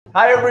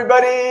Hi,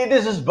 everybody.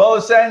 This is Bo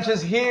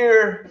Sanchez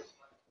here.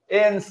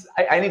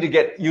 I need to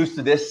get used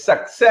to this.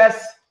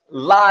 Success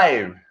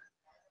Live.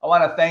 I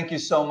want to thank you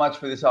so much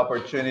for this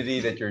opportunity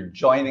that you're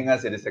joining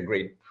us. It is a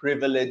great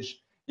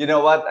privilege. You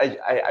know what?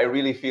 I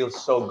really feel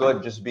so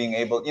good just being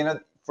able,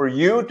 for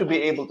you to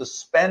be able to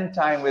spend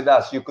time with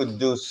us. You could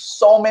do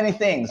so many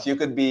things. You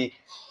could be,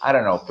 I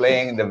don't know,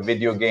 playing the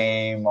video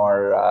game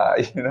or,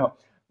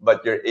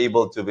 but you're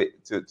able to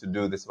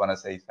do this. I want to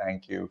say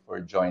thank you for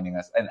joining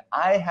us. And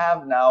I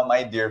have now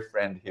my dear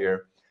friend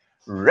here,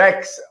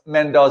 Rex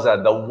Mendoza,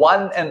 the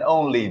one and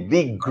only,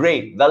 the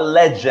great, the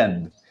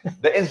legend,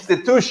 the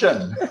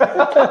institution.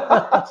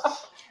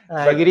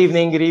 Good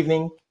evening. Good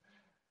evening.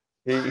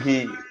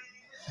 He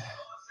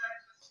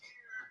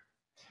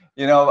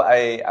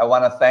I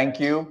want to thank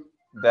you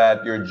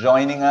that you're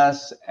joining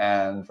us,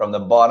 and from the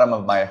bottom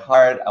of my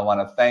heart, I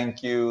want to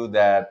thank you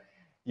that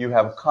you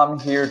have come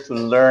here to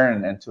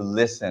learn and to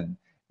listen.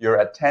 Your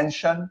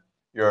attention,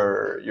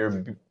 you're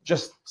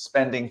just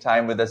spending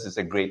time with us is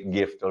a great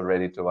gift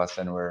already to us,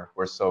 and we're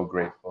so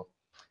grateful.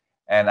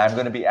 And I'm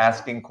going to be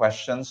asking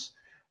questions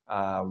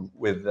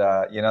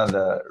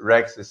the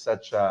Rex is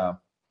such a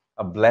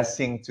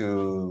blessing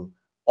to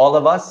all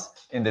of us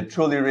in the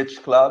Truly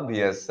Rich Club. He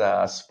has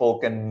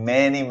spoken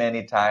many,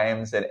 many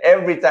times, and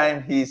every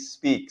time he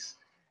speaks,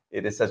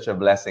 it is such a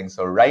blessing.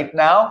 So right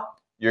now,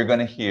 you're going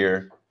to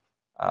hear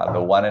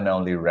the one and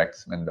only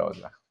Rex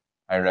Mendoza.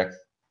 Hi, Rex.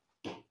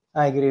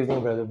 Hi, good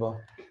evening, Brother Bo.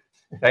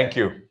 Thank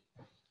you.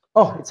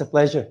 Oh, it's a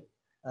pleasure.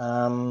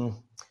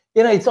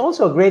 It's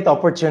also a great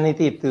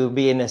opportunity to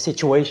be in a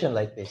situation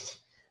like this.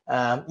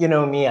 You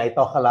know me, I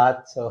talk a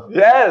lot, so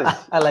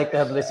yes, I like to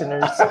have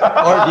listeners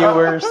or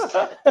viewers.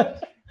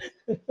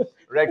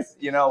 Rex,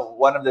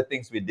 one of the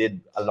things we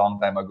did a long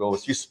time ago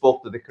was you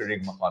spoke to the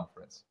Kerygma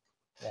conference.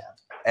 Yeah.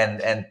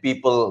 And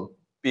people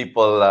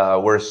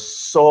were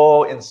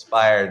so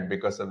inspired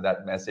because of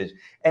that message.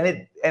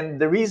 And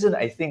the reason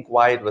I think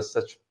why it was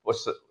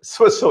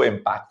so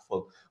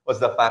impactful was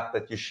the fact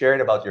that you shared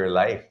about your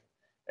life,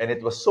 and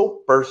it was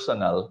so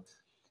personal.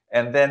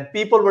 And then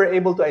people were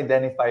able to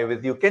identify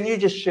with you. Can you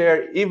just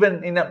share,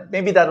 even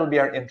maybe that will be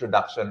our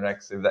introduction,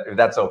 Rex, if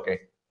that's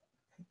okay?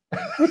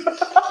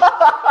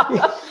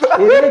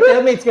 You didn't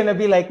tell me it's going to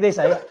be like this.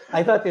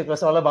 I thought it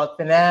was all about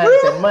finance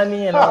and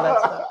money and all that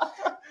stuff.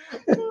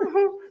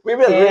 We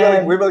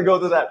will go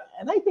to that.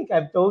 And I think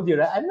I've told you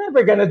that I'm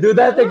never going to do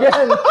that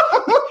again.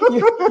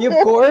 You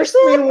coerced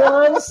me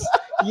once.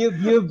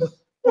 You've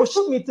pushed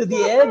me to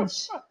the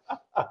edge.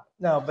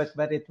 No,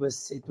 but it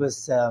was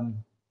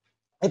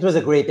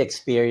a great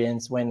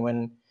experience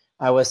when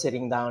I was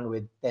sitting down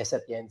with Tessa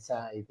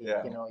Pienza. I think,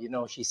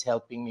 yeah. She's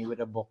helping me with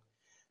a book.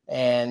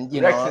 And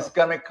Rex is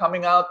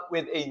coming out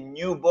with a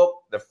new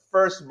book, the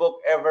first book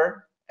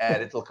ever,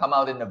 and it will come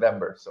out in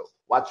November. So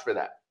watch for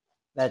that.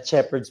 That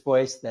Shepherd's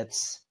Voice.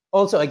 That's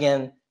also,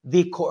 again,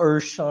 the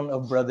coercion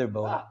of Brother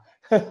Bo.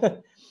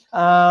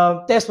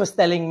 Tess was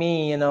telling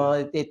me,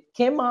 it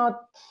came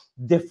out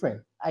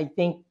different. I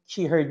think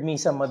she heard me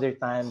some other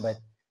time, but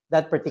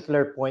that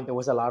particular point, there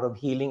was a lot of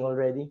healing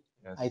already.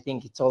 Yes. I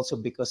think it's also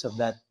because of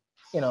that,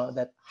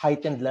 that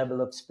heightened level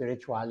of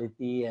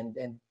spirituality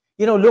and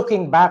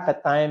looking back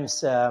at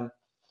times,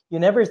 you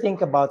never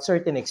think about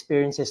certain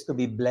experiences to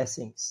be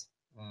blessings.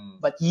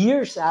 But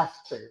years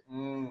after,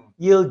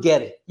 you'll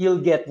get it. You'll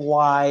get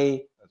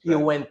why you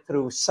went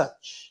through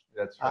such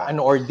an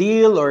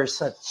ordeal or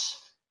such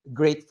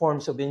great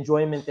forms of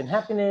enjoyment and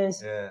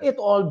happiness. Yeah. It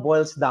all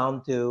boils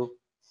down to,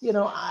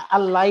 a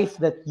life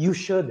that you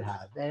should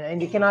have.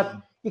 And you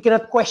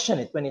cannot question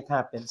it when it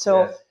happens.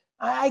 So yes.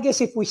 I guess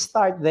if we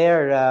start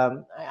there,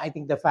 I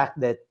think the fact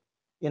that,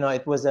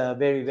 it was a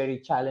very, very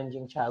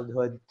challenging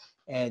childhood.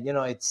 And,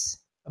 it's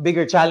a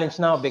bigger challenge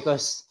now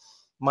because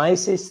my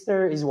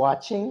sister is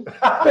watching.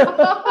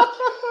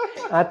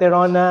 Ate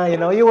Rona,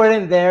 you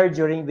weren't there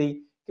during the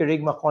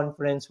Kerygma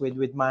conference with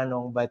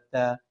Manong, but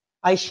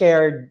I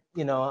shared,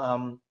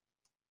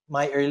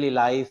 my early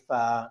life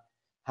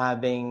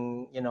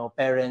having,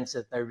 parents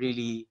that are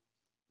really,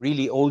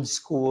 really old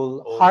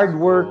school, hard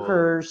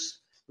workers,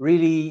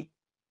 really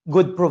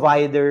good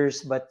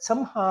providers, but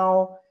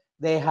somehow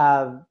they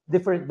have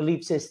different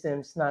belief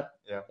systems, not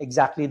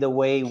exactly the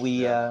way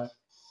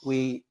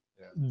we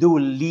do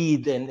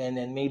lead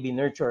and maybe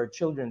nurture our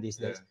children these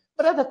days.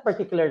 But at that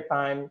particular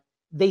time,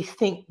 they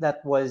think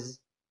that was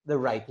the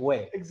right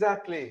way.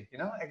 Exactly.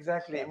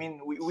 Exactly. I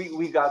mean,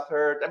 we got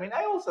hurt. I mean,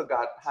 I also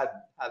had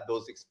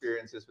those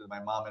experiences with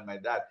my mom and my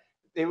dad.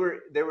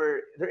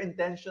 Their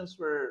intentions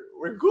were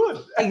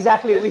good.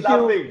 Exactly.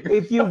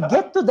 If you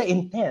get to the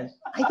intent,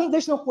 I think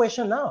there's no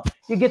question now.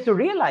 You get to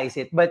realize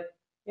it. But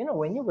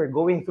when you were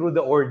going through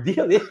the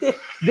ordeal, it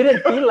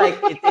didn't feel like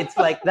it's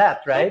like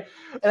that, right?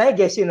 And I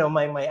guess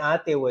my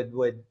ate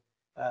would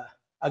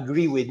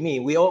agree with me.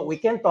 We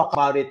can talk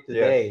about it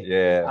today.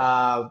 Yes,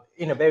 yeah.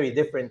 In a very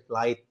different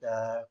light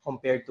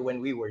compared to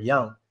when we were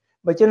young.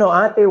 But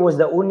ate was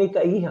the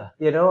única hija.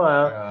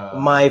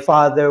 My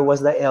father was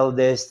the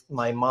eldest.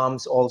 My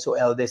mom's also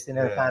eldest in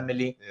her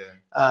family.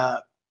 Yeah.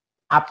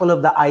 apple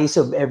of the eyes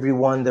of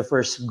everyone, the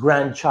first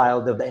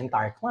grandchild of the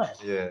entire clan.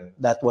 Yeah.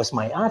 That was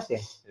my ate.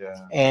 Yeah.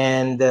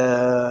 And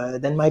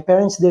then my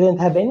parents didn't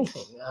have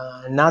anything.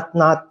 Not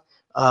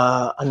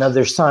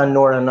another son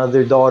nor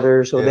another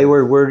daughter. So they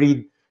were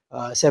worried.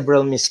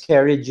 Several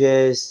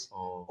miscarriages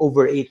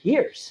over 8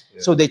 years.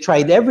 Yeah. So they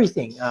tried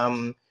everything.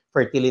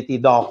 Fertility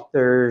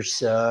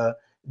doctors,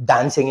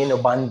 dancing in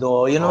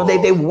Obando.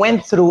 They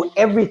went through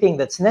everything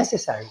that's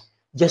necessary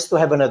just to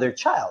have another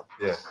child.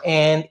 Yeah.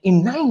 And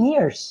in 9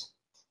 years,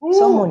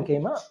 someone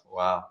came up.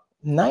 Wow.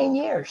 9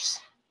 years.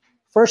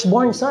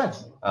 Firstborn son.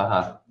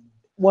 Uh-huh.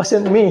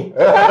 Wasn't me.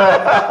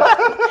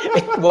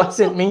 It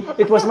wasn't me.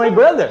 It was my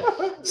brother.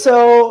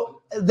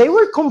 So they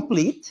were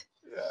complete.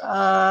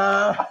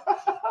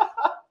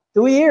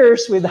 2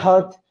 years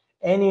without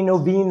any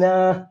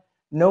novena,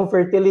 no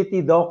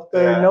fertility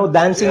doctor, no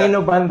dancing in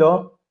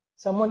Obando.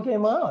 Someone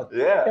came out.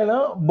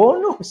 Yeah.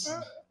 Bonus.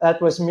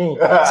 That was me.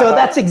 So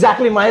that's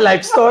exactly my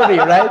life story,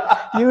 right?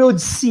 You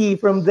would see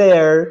from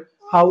there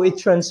how it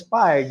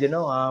transpired,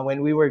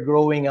 when we were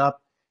growing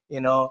up,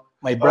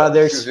 my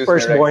brother's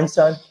firstborn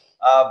son.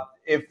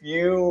 If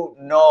you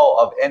know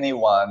of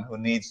anyone who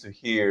needs to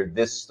hear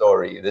this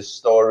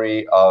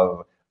story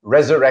of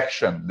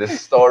resurrection,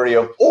 this story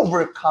of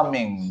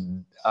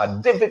overcoming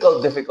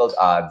difficult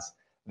odds,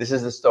 this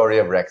is the story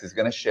of Rex. He's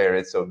going to share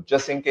it. So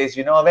just in case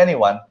you know of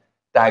anyone,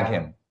 tag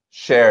him.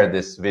 Share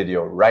this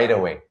video right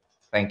away.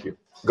 Thank you.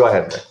 Go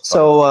ahead, Rex.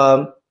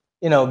 So,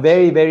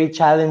 very, very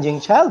challenging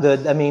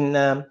childhood. I mean,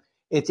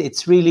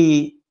 it's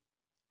really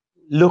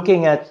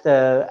looking at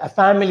a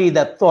family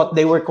that thought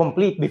they were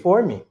complete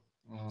before me.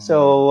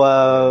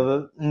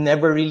 So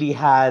never really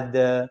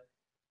had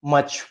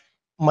much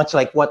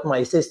like what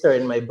my sister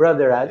and my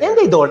brother had, and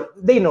they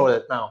know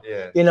that now.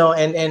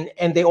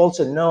 And they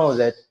also know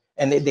that,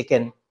 and they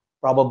can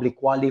probably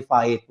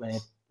qualify it when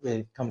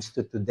it comes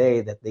to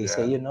today, that they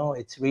say,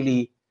 it's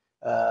really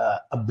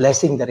a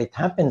blessing that it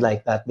happened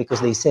like that,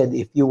 because they said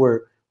if you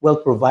were well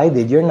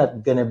provided, you're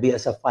not gonna be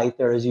as a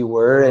fighter as you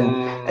were,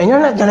 and you're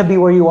not gonna be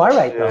where you are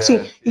right now. See,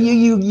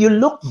 you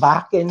look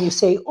back and you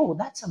say, oh,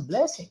 that's a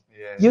blessing.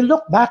 You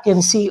look back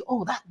and see,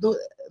 oh,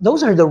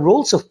 those are the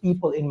roles of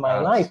people in my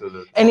life.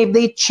 And if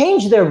they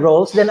change their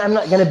roles, then I'm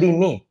not going to be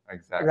me.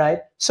 Exactly. Right?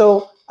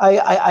 So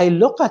I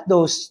look at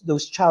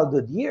those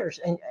childhood years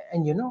and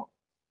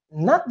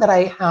not that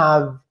I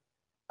have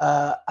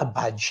a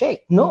bad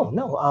shape. No.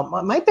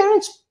 My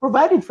parents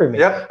provided for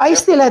me. I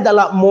still had a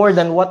lot more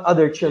than what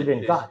other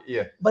children got.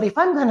 But if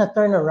I'm going to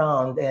turn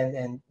around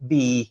and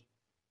be,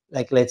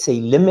 like, let's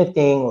say,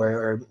 limiting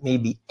or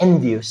maybe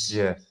envious,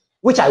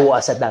 which I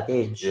was at that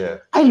age.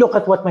 I look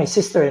at what my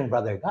sister and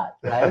brother got,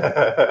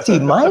 right? See,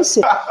 my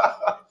sister,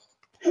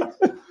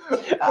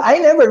 I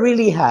never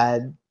really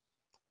had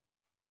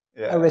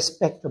a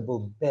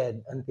respectable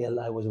bed until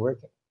I was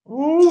working.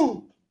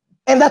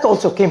 And that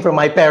also came from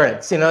my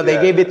parents. They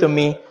gave it to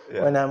me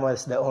when I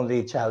was the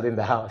only child in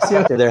the house.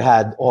 They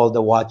had all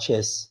the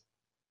watches,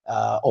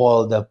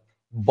 all the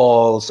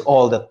balls,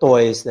 all the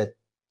toys that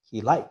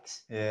he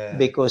likes.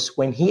 Because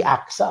when he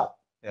acts up,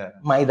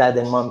 my dad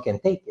and mom can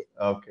take it.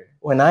 Okay.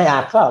 When I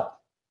act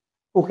up,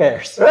 who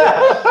cares? So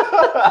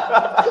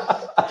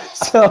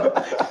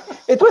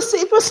it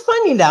was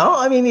funny now.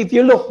 I mean, if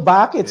you look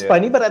back, it's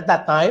funny, but at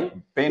that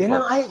time, painful.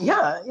 why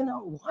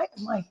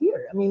am I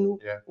here? I mean,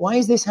 why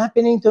is this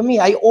happening to me?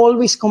 I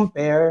always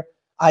compare.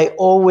 I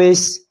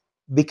always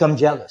become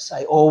jealous.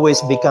 I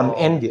always become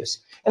envious.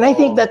 And I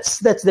think that's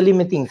the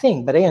limiting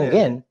thing. But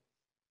again,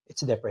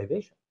 it's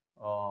deprivation.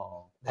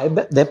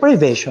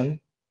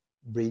 Deprivation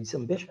breeds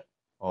ambition.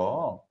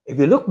 If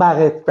you look back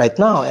at it right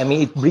now, I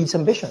mean, it breeds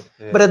ambition.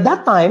 But at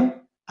that time,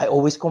 I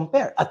always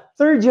compare. At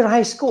third year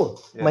high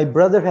school, my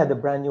brother had a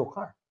brand new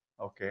car.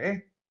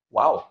 Okay.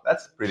 Wow,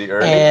 that's pretty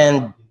early.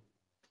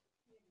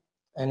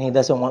 And he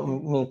doesn't want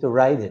me to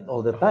ride it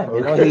all the time.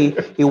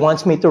 He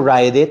wants me to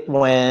ride it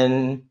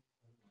when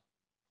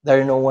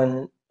there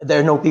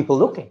are no people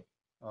looking.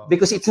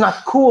 Because it's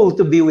not cool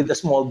to be with the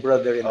small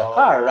brother in the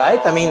car,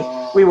 right? I mean,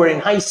 we were in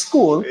high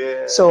school,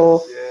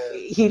 so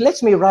he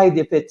lets me ride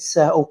if it's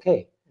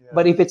okay.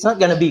 But if it's not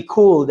going to be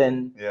cool,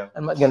 then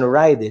I'm not going to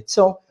ride it.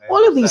 So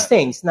all of these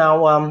things.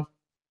 Now,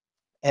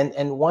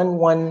 and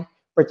one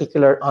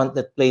particular aunt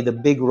that played a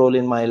big role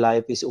in my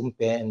life is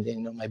Umpe.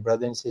 And my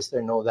brother and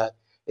sister know that.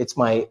 It's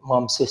my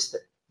mom's sister.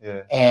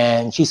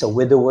 And she's a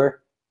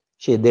widower.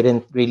 She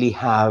didn't really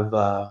have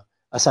a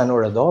son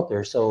or a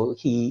daughter. So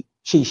she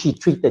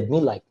treated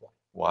me like one.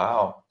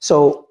 Wow.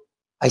 So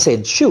I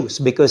said shoes,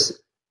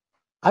 because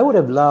I would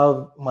have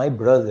loved my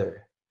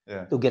brother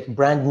to get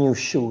brand new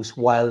shoes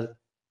while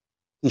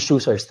his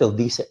shoes are still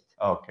decent.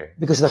 Okay.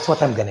 Because that's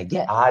what I'm gonna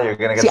get. You're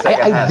gonna get. See,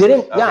 I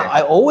didn't. Okay.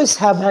 I always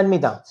have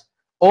hand-me-downs.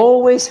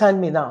 Always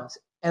hand-me-downs,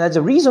 and that's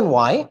the reason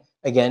why.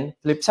 Again,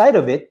 flip side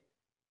of it,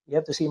 you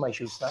have to see my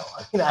shoes now.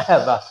 I mean, I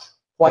have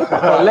quite a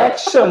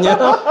collection,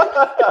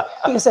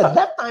 Because at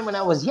that time when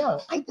I was young,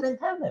 I didn't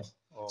have them.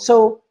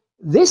 So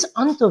this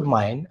aunt of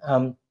mine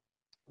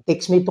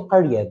takes me to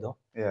Carriedo.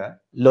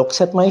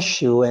 Looks at my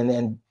shoe,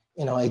 and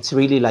it's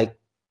really like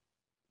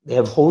they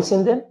have holes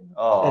in them.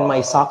 Oh. And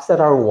my socks that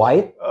are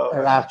white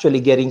are actually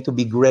getting to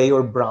be gray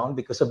or brown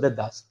because of the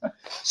dust.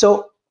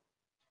 So,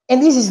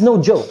 and this is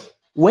no joke.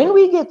 When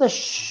we get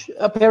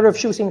a pair of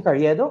shoes in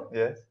Carriedo,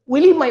 Yes.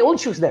 we leave my old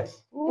shoes there.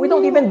 We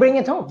don't even bring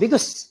it home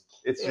because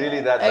It's really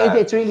that bad.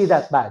 it's really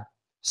that bad.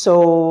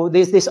 So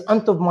this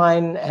aunt of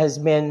mine has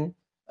been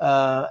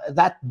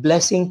that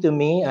blessing to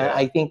me. Yeah.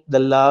 I think the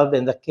love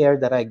and the care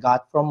that I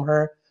got from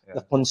her, Yeah.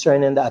 the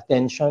concern and the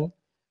attention,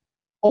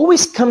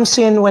 always comes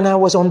in when I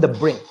was on the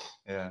brink.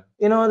 Yeah.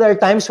 You know, there are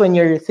times when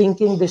you're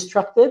thinking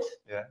destructive.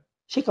 Yeah.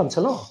 She comes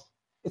along.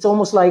 It's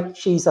almost like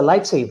she's a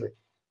lifesaver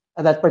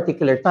at that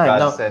particular time. God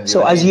Now, send you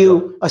so an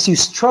as you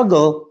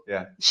struggle,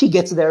 Yeah. she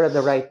gets there at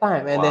the right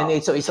time, and Wow. then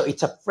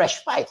it's a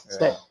fresh fight.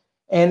 Yeah.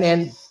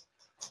 And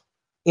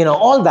you know,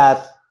 all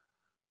that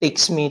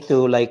takes me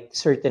to like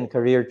certain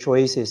career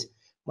choices.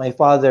 My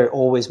father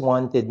always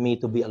wanted me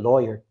to be a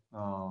lawyer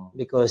Oh.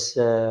 because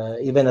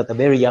even at a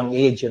very young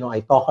age, you know,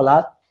 I talk a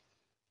lot,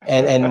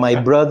 and my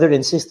brother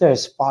and sister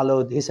has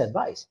followed his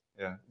advice.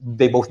 Yeah.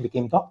 They both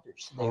became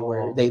doctors. They Oh.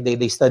 were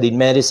they studied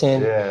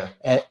medicine. Yeah.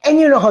 And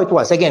you know how it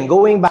was. Again,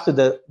 going back to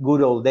the good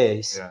old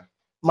days, Yeah.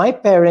 my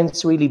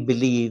parents really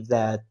believed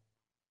that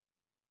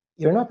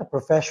you're not a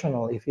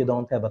professional if you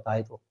don't have a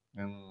title.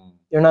 Mm.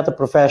 You're not a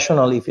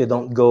professional if you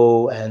don't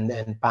go and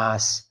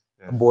pass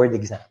a Yeah. board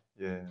exam.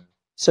 Yeah.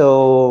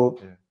 So,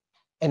 Yeah.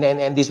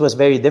 and this was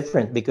very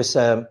different because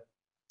I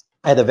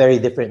had a very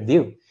different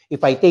view.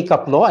 If I take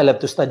up law, I'll have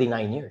to study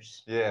 9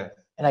 years, Yeah.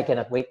 and I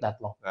cannot wait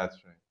that long. That's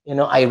right. You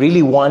know, I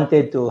really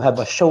wanted to have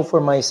a show for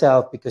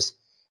myself because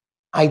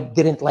I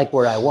didn't like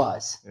where I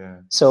was. Yeah.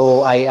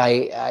 So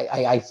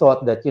I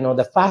thought that, you know,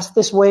 the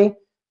fastest way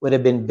would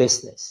have been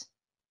business,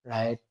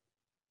 right?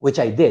 Which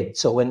I did.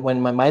 So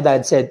when my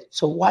dad said,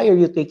 "So why are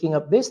you taking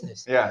up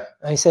business?" Yeah.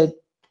 I said,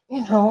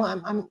 "You know,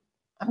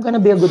 I'm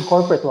gonna be a good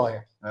corporate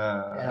lawyer. You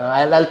know,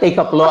 I'll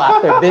take up law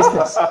after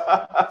business."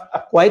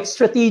 Quite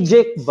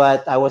strategic,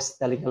 but I was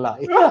telling a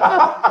lie.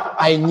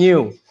 I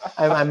knew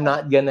I'm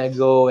not gonna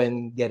go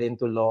and get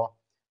into law,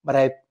 but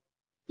I,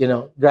 you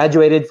know,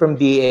 graduated from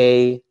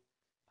BA.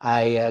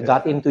 I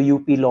got into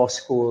UP Law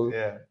School.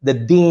 Yeah. The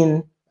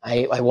dean,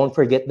 I won't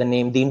forget the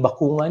name, Dean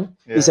Bakungan,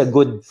 Yeah. is a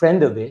good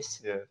friend of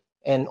his. Yeah.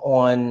 And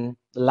on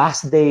the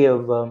last day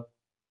of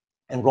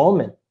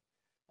enrollment,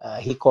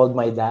 he called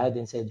my dad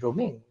and said,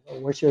 "Roming,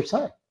 where's your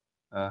son?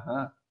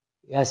 Uh-huh.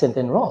 He hasn't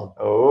enrolled."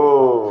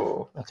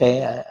 Oh.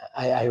 Okay,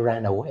 I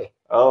ran away.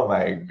 Oh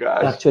my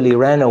gosh. Actually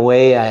ran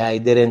away. I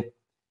didn't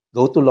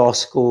go to law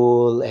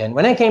school. And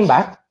when I came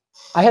back,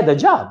 I had a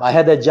job. I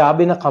had a job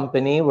in a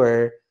company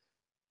where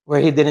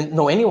he didn't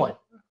know anyone.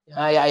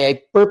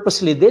 I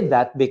purposely did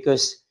that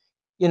because,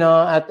 you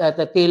know, at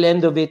the tail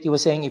end of it, he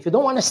was saying, if you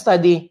don't want to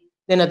study,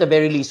 then at the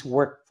very least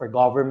work for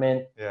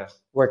government, Yeah.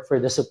 work for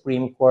the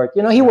Supreme Court.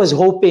 You know, he was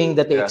hoping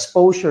that the Yeah.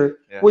 exposure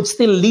Yeah. would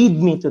still lead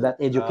me to that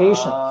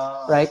education.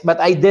 Ah. Right? But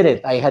I did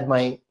it. I had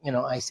my, you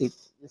know, I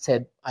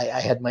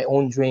had my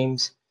own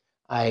dreams.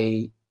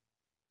 I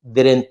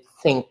didn't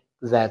think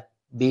that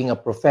being a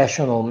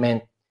professional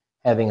meant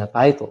having a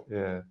title.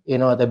 Yeah. You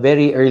know, at a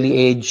very early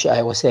age,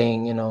 I was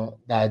saying, you know,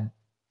 Dad,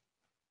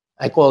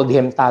 I called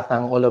him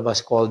Tatang. All of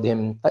us called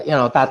him, you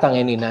know, Tatang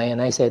and Inay.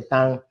 And I said,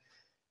 Tang,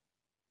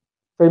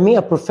 for me,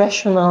 a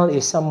professional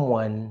is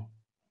someone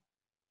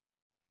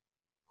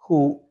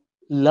who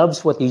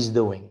loves what he's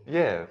doing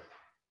Yeah.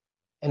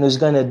 and who's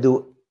going to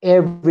do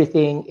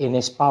everything in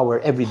his power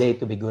every day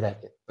to be good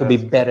at it, to be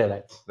That's better at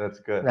it, That's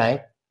good.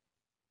 right?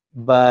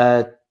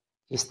 But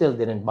he still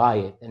didn't buy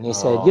it. And he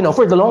said, Oh. you know,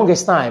 for the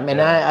longest time, and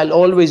Yeah. I'll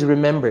always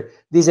remember,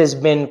 this has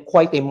been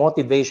quite a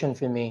motivation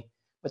for me,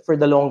 but for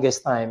the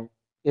longest time,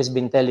 he has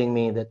been telling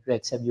me that,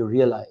 Rex, have you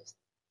realized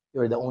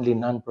you're the only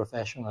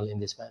non-professional in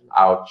this family?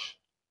 Ouch.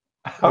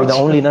 You're the Ouch.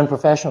 only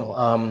non-professional.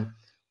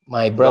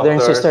 My brother and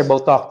Doctors. sister are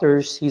both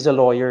doctors. He's a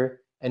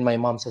lawyer, and my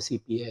mom's a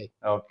CPA.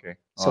 Okay.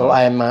 So Oh.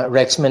 I'm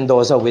Rex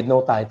Mendoza with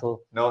no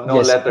title. no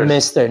Just letters.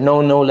 Mister. No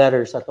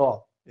letters at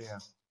all. Yeah.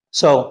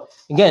 So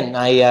again,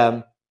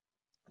 I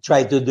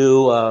tried to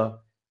do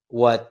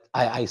what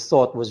I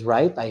thought was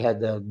right. I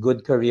had a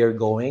good career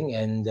going,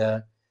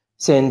 and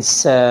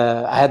since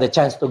I had a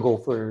chance to go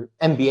for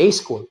MBA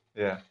school,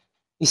 Yeah.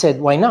 he said,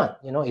 "Why not?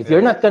 You know, if Yeah.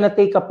 you're not gonna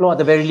take up law, at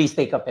the very least,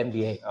 take up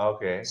MBA."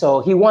 Okay. So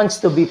he wants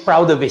to be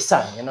proud of his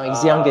son. You know,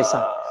 his youngest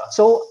son. Ah.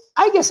 So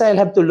I guess I'll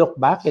have to look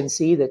back and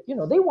see that, you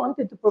know, they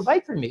wanted to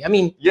provide for me. I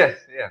mean, Yes.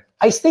 Yeah.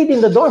 I stayed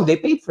in the dorm. They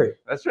paid for it.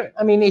 That's right.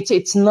 I mean,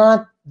 it's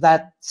not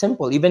that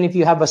simple. Even if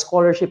you have a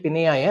scholarship in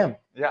AIM,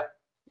 Yeah.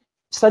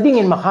 studying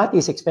in Makati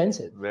is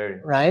expensive,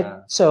 Very. right?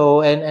 Yeah.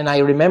 So, and I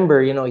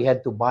remember, you know, he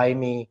had to buy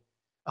me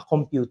a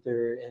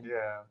computer.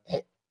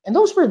 Yeah. And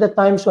those were the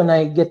times when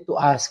I get to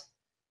ask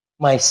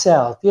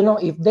myself, you know,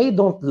 if they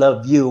don't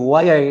love you,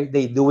 why are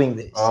they doing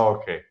this?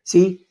 Oh, okay.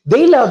 See,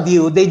 they love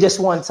you. They just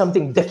want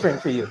something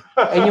different for you.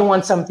 And you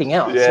want something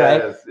else, Yes,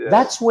 right? yes.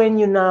 That's when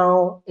you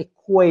now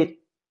equate,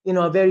 you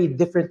know, a very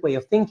different way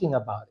of thinking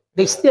about it.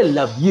 They still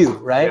love you,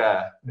 right?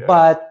 Yeah. Yeah.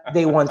 But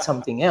they want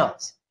something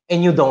else.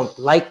 And you don't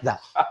like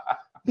that.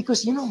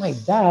 Because, my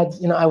dad,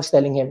 I was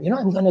telling him,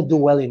 I'm going to do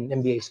well in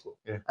MBA school.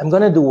 Yeah. I'm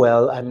going to do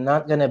well. I'm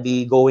not going to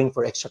be going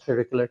for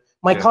extracurricular.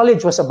 My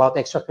college was about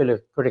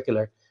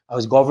extracurricular. I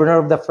was governor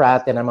of the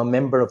frat and I'm a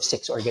member of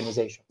 6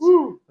 organizations,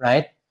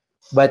 right?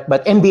 But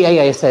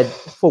MBA, I said,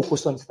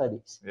 focus on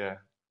studies. Yeah.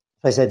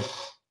 I said,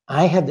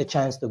 I have the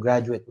chance to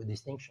graduate with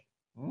distinction.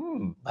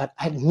 But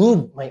I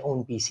need my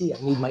own PC.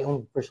 I need my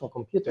own personal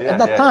computer. At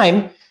that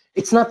time,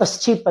 it's not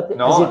as cheap as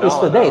it is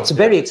today. It's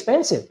very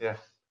expensive. Yeah.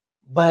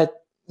 But,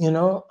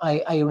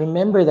 I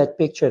remember that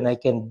picture and I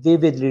can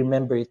vividly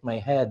remember it in my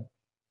head.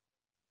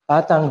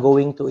 Tatang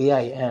going to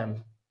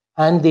AIM,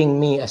 handing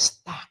me a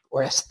stack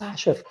or a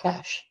stash of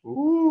cash.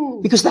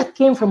 Because that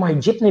came from our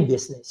jeepney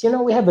business.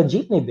 We have a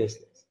jeepney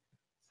business.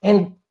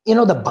 And,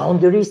 the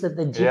boundaries that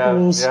the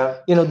jeepneys,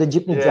 the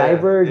jeepney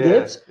driver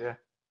gives. Yeah.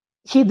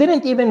 He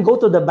didn't even go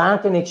to the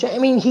bank and exchange. I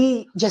mean,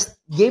 he just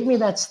gave me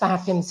that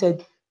stack and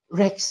said,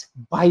 Rex,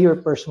 buy your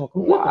personal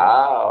computer.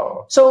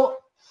 Wow. So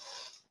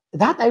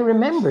that I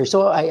remember.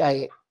 So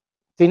I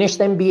finished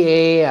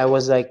MBA. I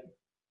was like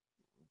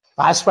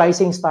fast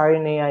rising star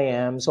in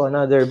AIM. So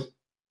another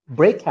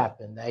break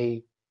happened.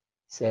 I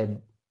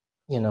said,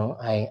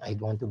 I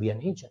want to be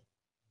an agent.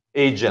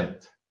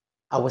 Agent.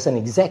 I was an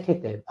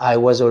executive. I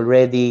was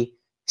already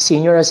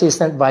senior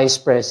assistant vice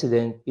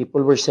president.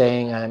 People were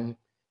saying I'm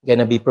going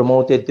to be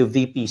promoted to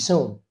VP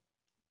soon.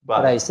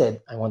 But I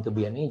said, I want to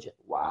be an agent.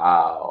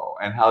 Wow.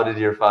 And how did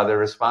your father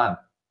respond?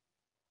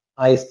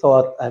 I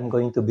thought, I'm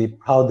going to be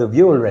proud of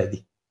you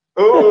already.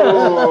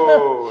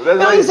 Oh, that's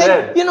what he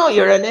said.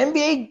 You're an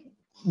MBA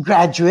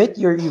graduate.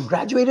 You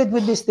graduated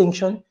with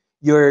distinction.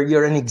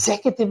 You're an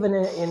executive in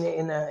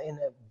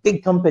a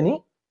big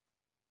company.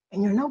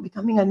 And you're now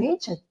becoming an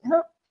agent.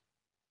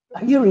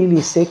 Are you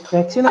really sick,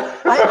 Rex?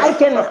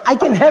 I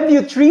can have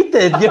you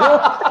treated,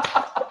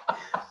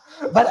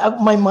 But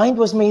my mind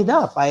was made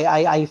up.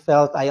 I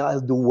felt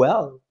I'll do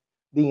well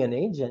being an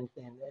agent,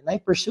 and I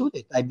pursued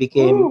it. I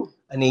became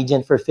an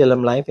agent for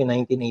Film Life in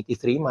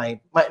 1983. My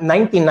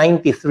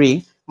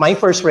 1993, my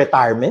first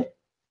retirement.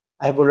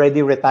 I've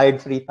already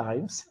retired 3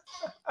 times.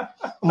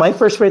 My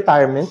first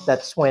retirement,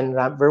 that's when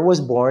Ramper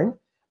was born.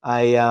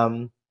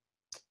 I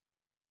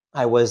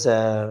was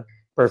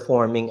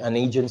performing an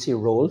agency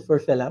role for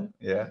Film.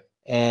 Yeah.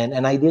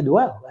 And I did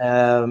well.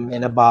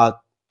 In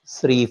about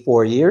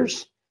 3-4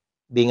 years,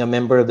 being a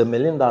member of the $1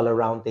 Million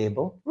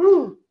Roundtable.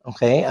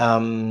 Okay.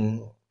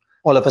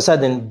 All of a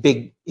sudden,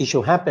 big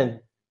issue happened.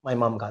 My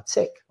mom got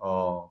sick.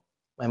 Oh.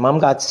 My mom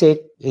got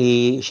sick.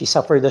 She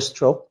suffered a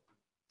stroke.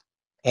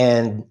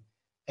 And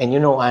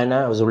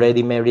Anna, I was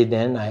already married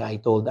then. I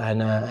told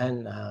Anna,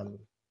 and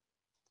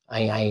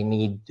I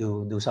need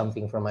to do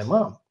something for my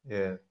mom.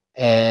 Yeah.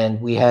 And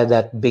we had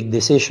that big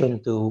decision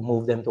to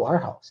move them to our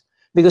house.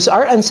 Because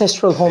our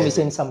ancestral home is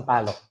in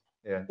Sampaloc.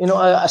 Yeah.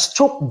 A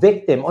stroke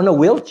victim on a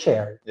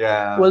wheelchair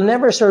will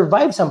never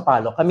survive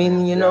Sampaloc. I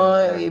mean,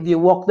 if you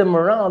walk them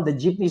around, the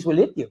jeepneys will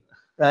hit you,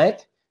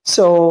 right?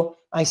 So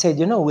I said,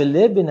 we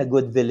live in a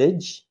good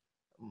village.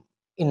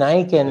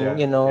 Inay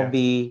can,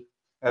 be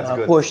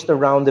pushed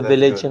around the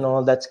village and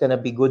all. That's going to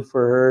be good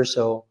for her.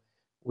 So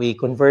we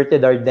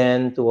converted our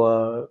den to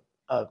a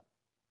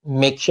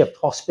makeshift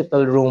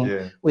hospital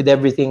room with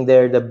everything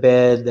there, the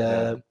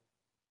bed,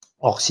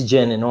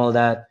 oxygen and all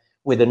that,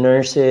 with the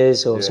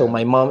nurses. So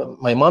my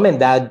mom and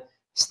dad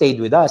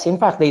stayed with us. In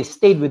fact, they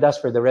stayed with us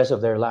for the rest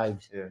of their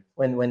lives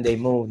when they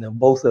moved,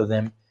 both of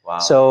them. Wow.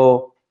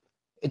 So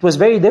it was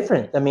very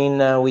different. I mean,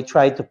 we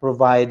tried to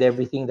provide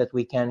everything that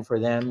we can for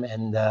them,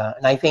 and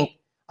I think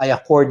I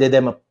accorded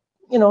them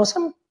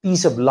some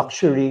piece of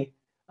luxury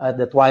at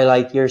the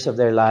twilight years of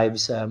their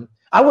lives.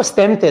 I was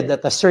tempted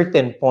at a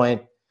certain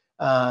point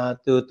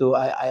to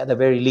at the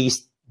very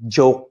least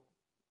joke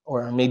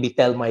or maybe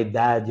tell my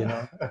dad,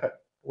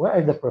 where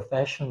are the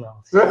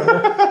professionals?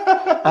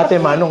 Ate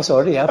Manong,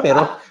 sorry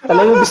pero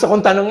talagang gusto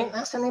kong tanongin,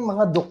 asan na yung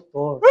mga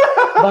doktor?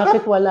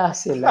 Bakit wala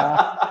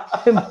sila?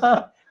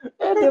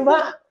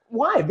 Diba?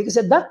 Why? Because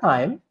at that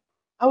time,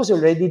 I was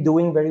already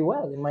doing very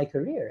well in my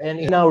career. And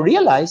I now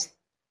realized,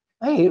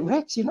 hey,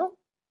 Rex,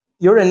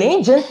 you're an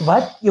agent,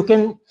 but you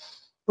can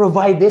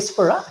provide this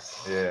for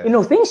us. Yeah.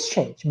 Things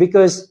change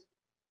because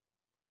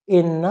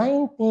in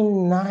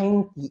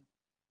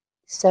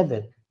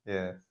 1997,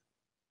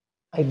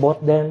 I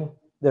bought them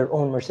their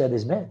own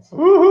Mercedes-Benz.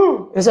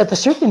 Because at a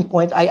certain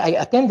point, I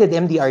attended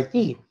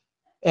MDRT,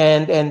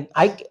 and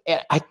I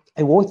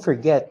won't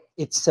forget.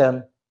 It's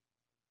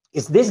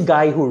this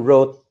guy who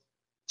wrote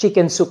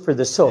Chicken Soup for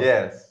the Soul.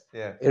 Yes,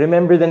 yeah. You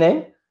remember the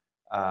name?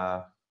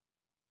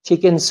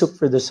 Chicken Soup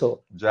for the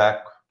Soul.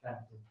 Jack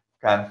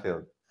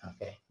Canfield.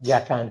 Okay,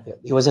 Jack Canfield.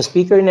 He was a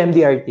speaker in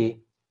MDRT,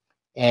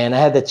 and I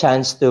had the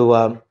chance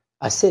to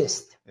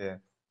assist. Yeah.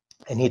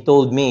 And he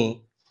told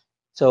me,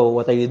 so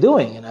what are you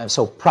doing? And I'm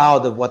so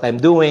proud of what I'm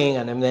doing,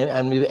 and I'm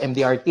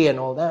MDRT and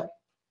all that.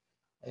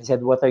 I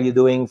said, what are you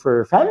doing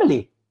for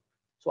family?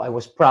 So I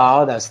was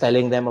proud. I was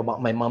telling them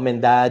about my mom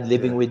and dad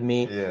living with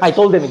me. Yeah. I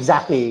told them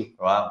exactly,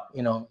 wow,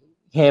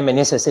 him and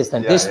his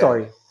assistant, his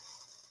story.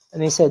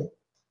 And he said,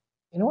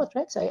 you know what,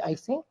 Rex, I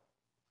think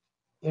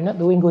you're not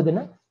doing good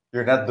enough.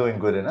 You're not doing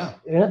good enough.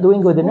 You're not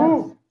doing good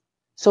enough.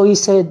 So he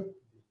said,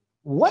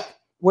 what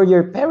were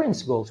your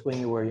parents' goals when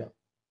you were young?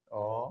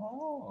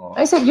 Oh.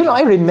 I said,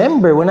 I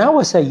remember when I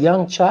was a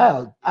young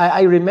child,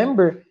 I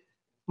remember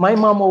my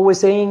mom always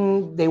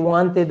saying they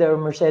wanted a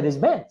Mercedes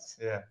Benz.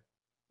 Yeah.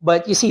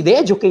 But you see, they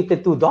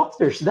educated 2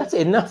 doctors. That's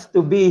enough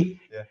to be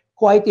Yeah.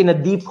 quite in a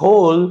deep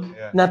hole,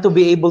 Yeah. not to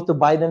be able to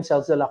buy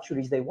themselves the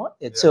luxuries they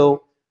wanted. Yeah.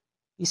 So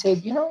he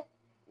said,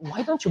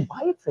 why don't you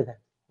buy it for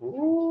them?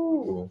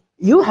 Ooh.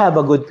 You have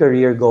a good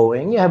career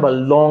going. You have a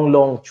long,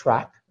 long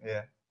track.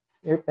 Yeah.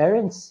 Your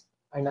parents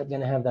are not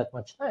going to have that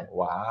much time.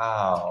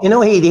 Wow.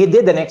 He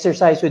did an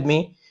exercise with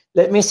me.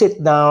 Let me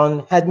sit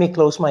down, had me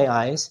close my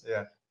eyes,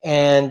 Yeah.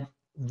 and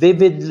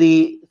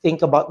vividly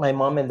think about my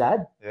mom and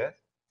dad. Yeah.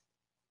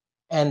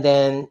 And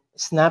then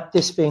snapped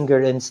his finger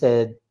and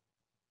said,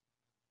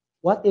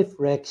 what if,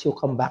 Rex, you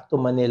come back to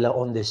Manila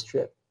on this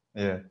trip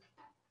Yeah.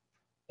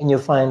 and you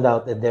find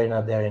out that they're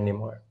not there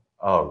anymore?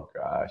 Oh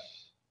gosh.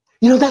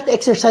 That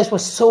exercise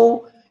was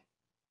so,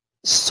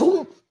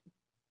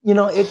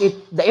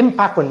 the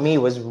impact on me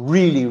was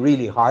really,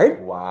 really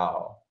hard.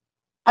 Wow.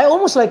 I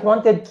almost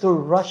wanted to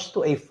rush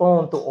to a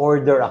phone to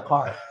order a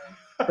car,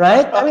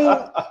 right? I mean,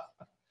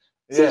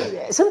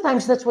 Yeah. see,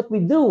 sometimes that's what we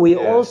do. We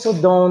Yeah. also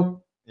don't,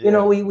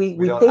 Yeah. we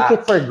don't take it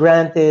act. for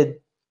granted.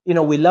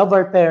 We love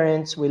our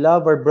parents, we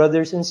love our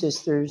brothers and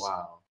sisters,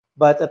 Wow.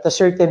 but at a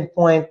certain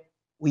point,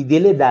 we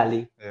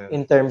dilly-dally Yeah.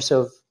 in terms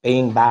of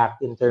paying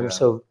back, in terms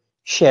Yeah. of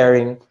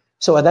sharing.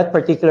 So at that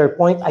particular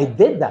point, I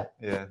did that.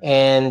 Yeah.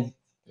 And,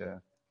 Yeah.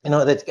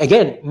 that's,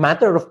 again,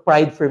 matter of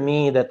pride for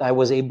me that I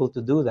was able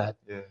to do that.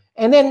 Yeah.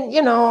 And then,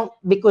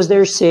 because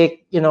they're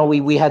sick,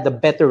 we had a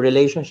better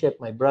relationship,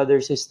 my brother,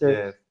 sister,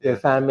 Yes. their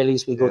Yes.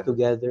 families, we go Yeah.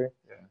 together.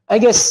 Yeah. I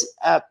guess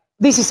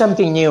this is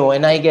something new.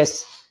 And I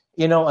guess,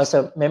 as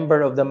a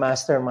member of the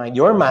mastermind,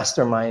 your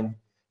mastermind,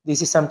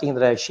 this is something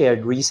that I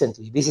shared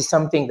recently. This is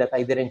something that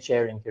I didn't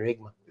share in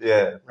Kerygma.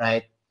 Yeah.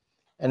 Right?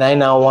 And I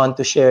now want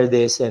to share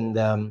this, and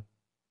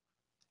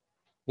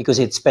because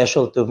it's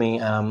special to me.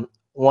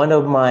 One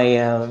of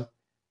my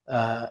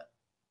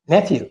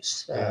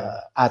nephews,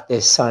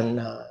 Ate's son,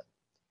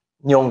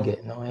 Nyongge,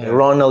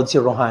 Ronald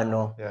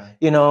Cirojano.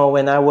 Yeah.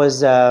 When I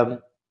was,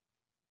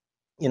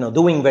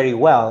 doing very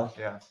well,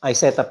 Yeah. I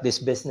set up this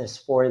business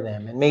for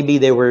them. And maybe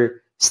they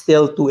were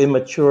still too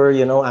immature,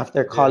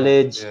 after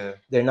college. Yeah.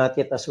 They're not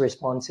yet as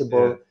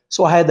responsible. Yeah.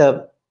 So I had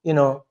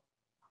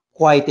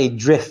quite a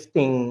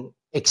drifting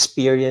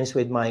experience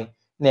with my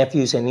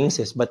nephews and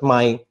nieces. But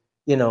my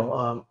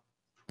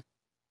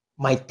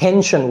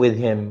tension with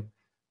him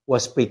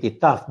was pretty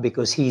tough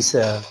because he's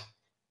a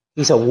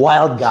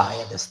wild guy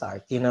at the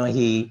start.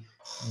 He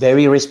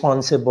very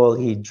responsible.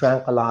 He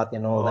drank a lot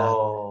and all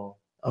Oh.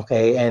 that.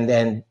 Okay,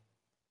 and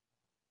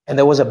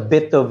there was a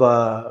bit of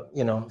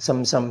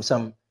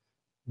some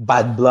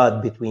bad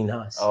blood between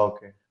us.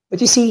 Okay.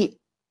 But you see,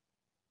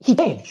 he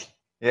changed.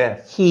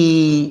 Yeah.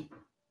 He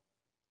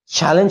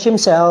challenged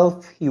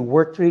himself. He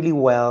worked really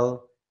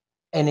well,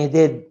 and he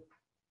did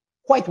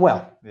quite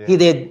well. Yeah. He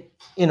did,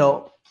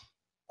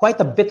 quite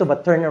a bit of a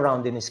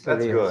turnaround in his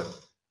career. That's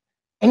good.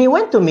 And he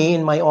went to me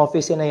in my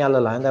office in Ayala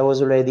Land. I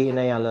was already in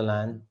Ayala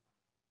Land.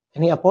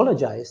 And he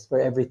apologized for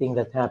everything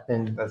that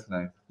happened That's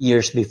nice.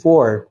 years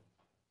before.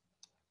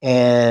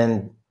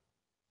 And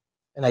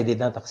I did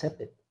not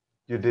accept it.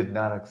 You did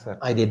not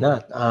accept. I did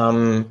not.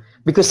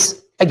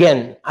 Because,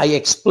 again, I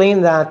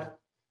explained that.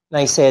 And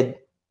I said,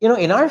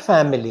 in our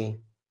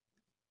family,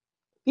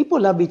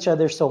 people love each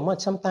other so much.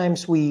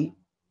 Sometimes we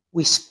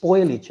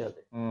spoil each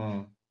other.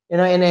 Mm.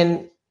 And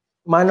then,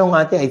 Manong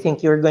Ate, I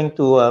think you're going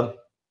to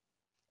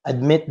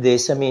admit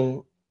this. I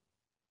mean,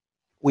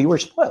 we were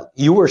spoiled.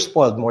 You were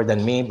spoiled more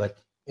than me, but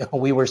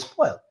we were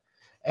spoiled.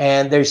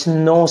 And there's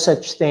no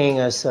such thing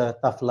as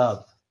tough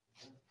love.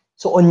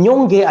 So on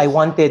Nyongge, I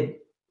wanted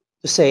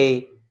to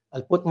say,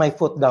 I'll put my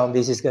foot down.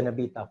 This is going to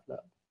be tough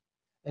love.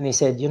 And he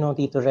said,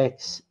 Tito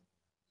Rex,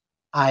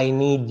 I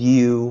need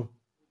you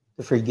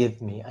to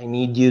forgive me. I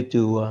need you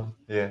to,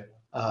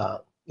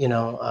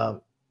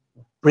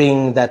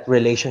 bring that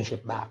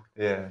relationship back.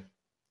 Yeah.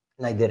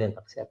 And I didn't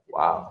accept it.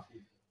 Wow.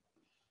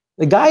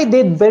 The guy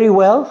did very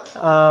well.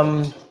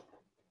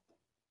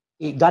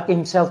 He got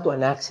himself to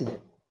an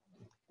accident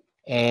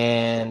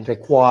and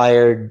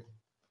required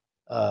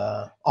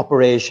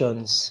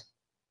operations.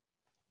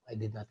 I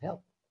did not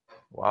help.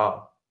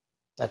 Wow.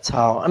 That's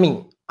how,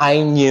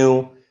 I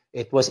knew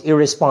it was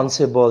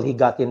irresponsible. He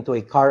got into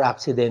a car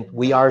accident,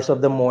 wee hours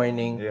of the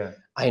morning. Yeah.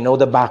 I know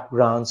the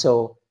background.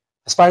 So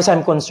as far as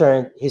I'm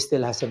concerned, he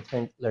still hasn't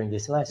learned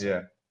this lesson.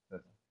 Yeah.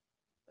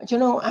 But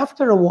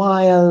after a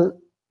while,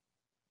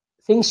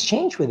 things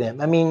changed with him.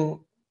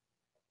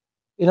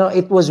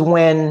 It was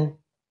when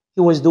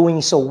he was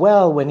doing so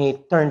well, when he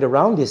turned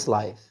around his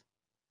life,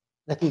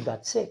 that he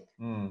got sick.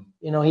 Mm.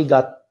 He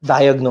got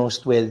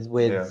diagnosed with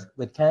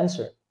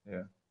cancer.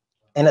 Yeah.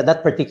 And at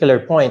that particular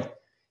point,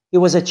 he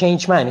was a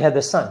changed man. He had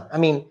a son.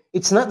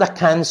 It's not the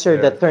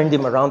cancer that turned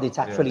him around. It's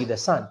actually the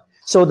son.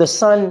 So the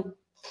son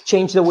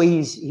changed the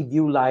way he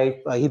viewed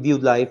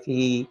life.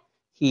 He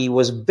He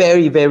was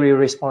very, very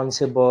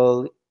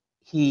responsible.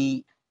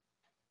 He,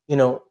 you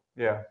know,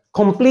 Yeah.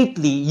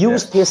 completely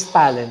used his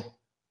talent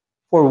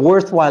for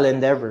worthwhile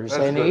endeavors.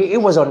 That's And good. it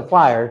was on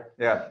fire.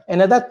 Yeah. And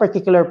at that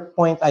particular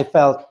point, I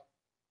felt,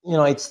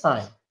 it's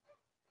time.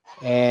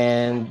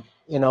 And,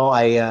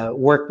 I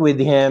worked with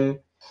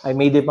him. I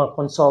made him a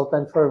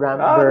consultant for that's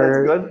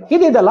Rampberg. good. He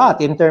did a lot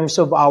in terms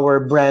of our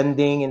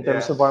branding, in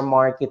terms Yeah. of our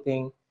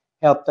marketing,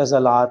 helped us a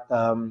lot.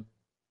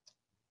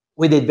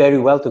 We did very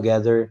well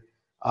together.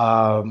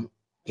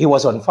 He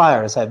was on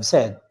fire, as I've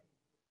said.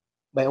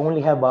 But I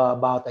only have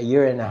about a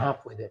year and a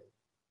half with it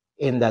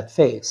in that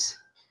phase.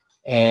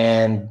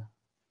 And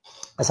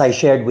as I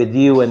shared with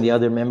you and the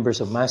other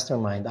members of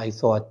Mastermind, I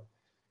thought,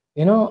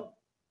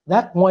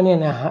 that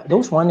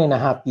those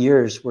 1.5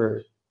 years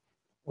were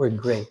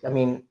great. I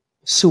mean,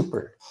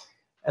 super.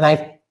 And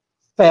I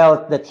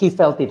felt that he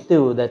felt it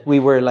too, that we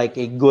were like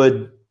a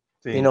good,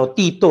 Team.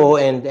 Tito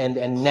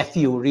and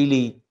nephew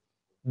really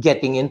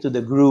getting into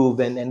the groove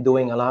and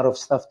doing a lot of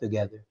stuff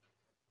together.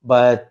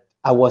 But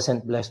I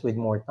wasn't blessed with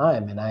more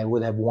time, and I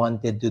would have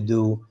wanted to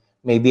do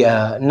maybe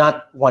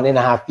not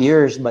 1.5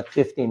 years, but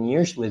 15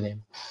 years with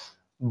him.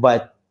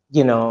 But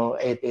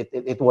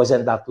it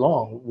wasn't that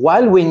long.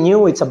 While we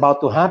knew it's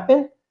about to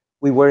happen,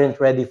 we weren't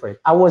ready for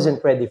it. I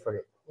wasn't ready for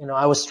it.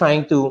 I was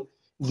trying to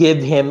give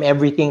him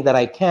everything that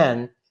I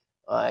can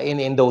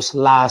in those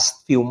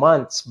last few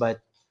months,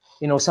 but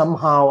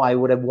somehow I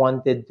would have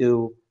wanted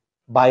to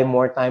buy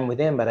more time with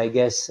him. But I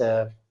guess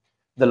the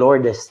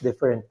Lord has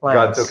different plans.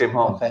 God took him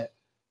home. Okay.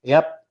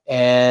 Yep.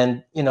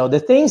 And the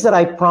things that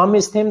I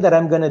promised him that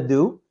I'm gonna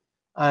do,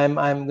 I'm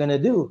gonna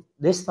do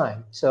this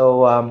time.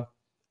 So I'm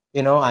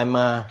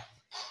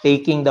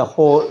taking the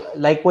whole,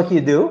 like what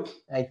you do.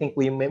 I think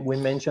we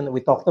mentioned,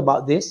 we talked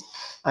about this.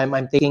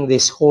 I'm taking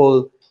this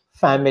whole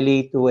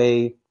family to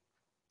a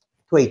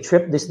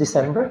trip this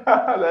December.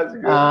 That's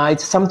good.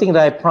 It's something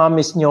that I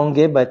promised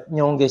Nyong'e, but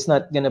Nyong'e is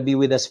not gonna be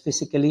with us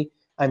physically.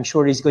 I'm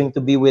sure he's going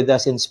to be with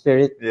us in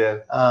spirit. Yeah.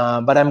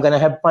 But I'm gonna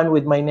have fun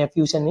with my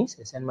nephews and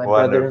nieces and my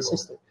brother and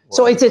sister. Wonderful.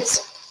 So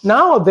it's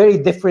now a very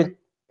different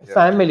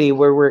family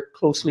where we're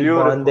closely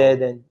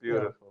bonded and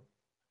beautiful.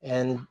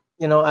 And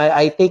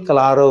I take a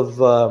lot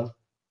of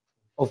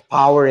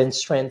power and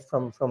strength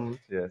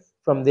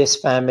from this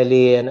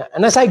family, and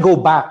as I go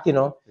back,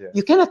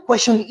 you cannot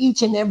question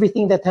each and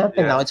everything that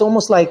happened. Now it's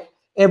almost like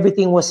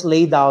everything was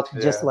laid out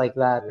just like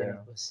that. Yeah. And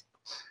it was,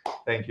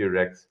 Thank you,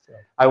 Rex.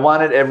 I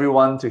wanted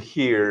everyone to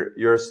hear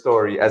your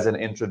story as an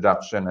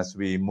introduction as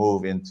we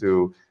move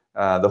into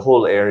the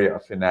whole area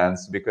of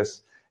finance,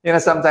 because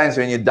sometimes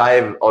when you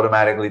dive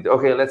automatically to,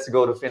 okay, let's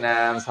go to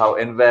finance, how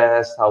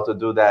invest, how to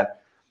do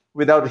that,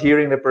 without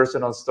hearing the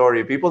personal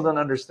story, people don't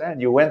understand.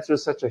 You went through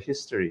such a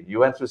history. You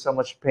went through so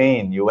much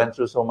pain. You went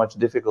through so much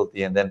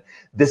difficulty. And then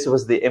this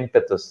was the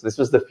impetus. This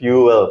was the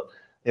fuel,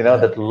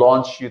 that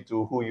launched you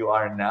to who you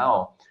are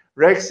now.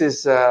 Rex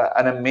is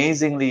an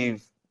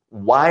amazingly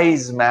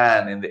wise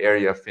man in the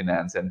area of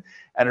finance. And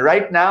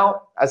right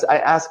now, as I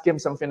ask him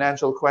some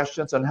financial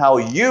questions on how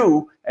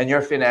you and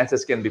your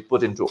finances can be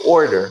put into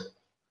order,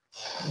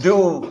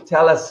 do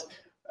tell us,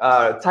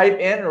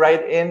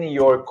 write in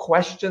your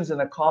questions in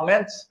the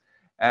comments,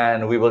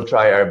 and we will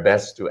try our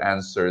best to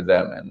answer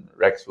them. And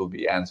Rex will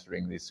be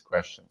answering these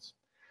questions.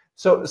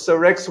 So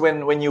Rex,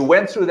 when you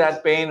went through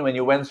that pain, when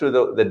you went through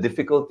the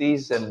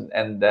difficulties and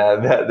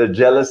the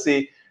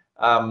jealousy,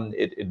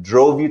 it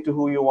drove you to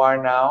who you are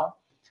now.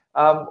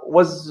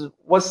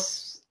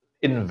 Was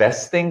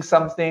investing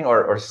something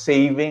or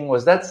saving,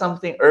 was that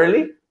something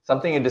early?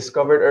 Something you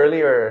discovered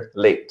early or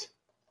late?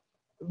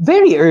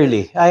 Very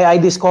early. I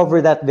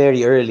discovered that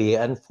very early.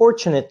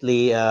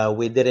 Unfortunately,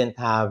 we didn't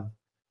have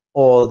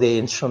all the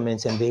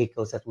instruments and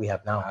vehicles that we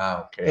have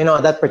now. Okay.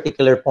 At that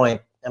particular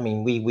point, I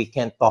mean, we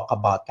can't talk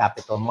about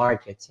capital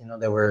markets.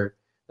 There were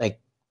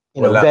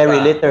very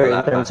little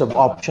in terms of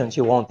options.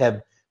 You won't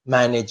have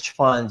managed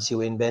funds.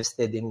 You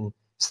invested in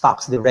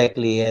stocks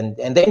directly, and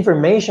the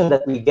information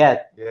that we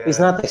get is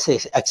not as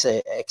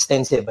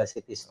extensive as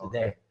it is today.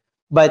 Okay.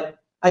 But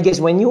I guess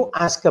when you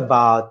ask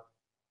about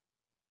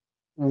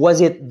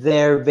was it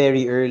there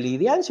very early,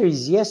 the answer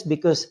is yes,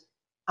 because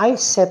I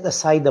set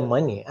aside the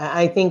money.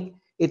 I think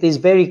it is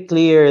very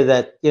clear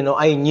that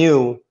I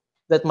knew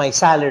that my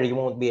salary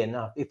won't be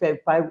enough. If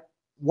I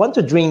want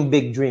to dream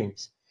big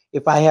dreams,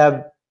 if I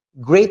have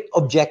great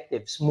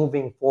objectives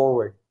moving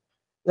forward,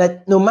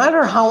 that no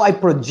matter how I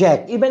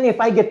project, even if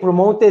I get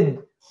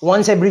promoted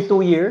once every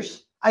 2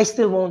 years, I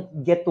still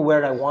won't get to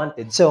where I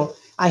wanted. So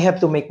I have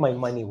to make my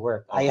money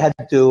work. I had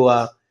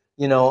to,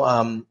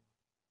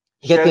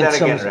 Share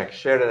that again, Rex.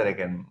 Share that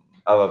again.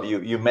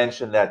 You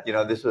mentioned that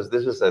this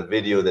was a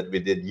video that we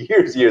did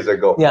years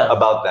ago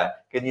about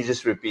that. Can you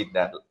just repeat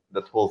that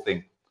whole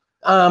thing?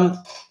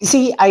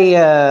 See,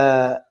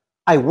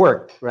 I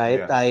work, right?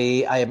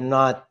 Yeah. I am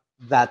not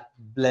that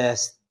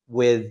blessed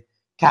with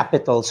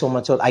capital so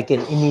much so I can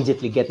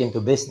immediately get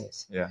into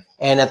business. Yeah.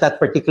 And at that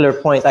particular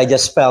point, I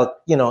just felt,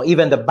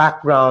 even the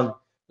background,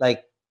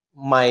 like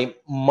my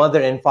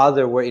mother and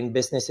father were in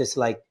businesses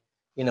like,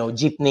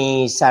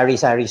 jeepneys,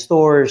 sari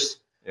stores.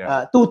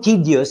 too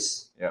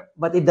tedious, Yeah.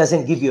 but it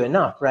doesn't give you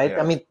enough, right?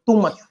 Yeah. I mean, too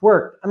much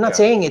work. I'm not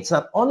Yeah. saying it's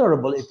not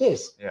honorable, it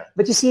is. Yeah.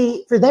 But you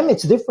see, for them,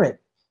 it's different.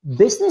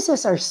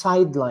 Businesses are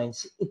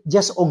sidelines. It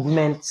just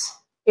augments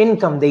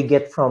income they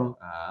get from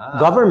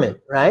government,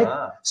 right?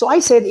 So I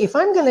said, if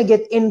I'm going to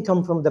get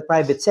income from the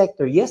private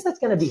sector, yes, that's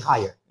going to be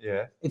higher.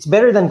 Yeah. It's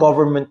better than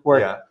government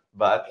work. Yeah.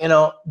 But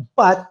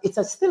But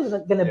it's still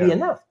not going to be Yeah.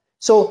 enough.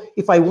 So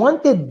if I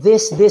wanted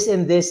this,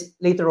 and this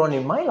later on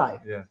in my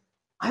life, yeah,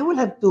 I will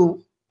have to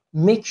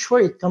make sure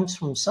it comes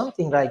from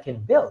something that I can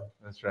build.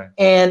 that's right.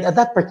 And at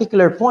that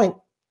particular point,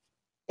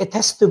 it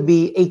has to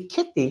be a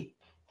kitty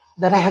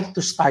that I have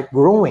to start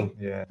growing.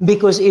 Yeah.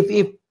 Because if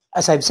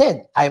as I've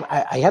said,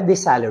 I have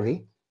this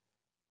salary,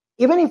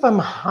 even if I'm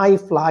a high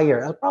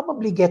flyer, I'll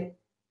probably get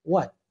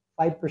what?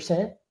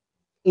 5%,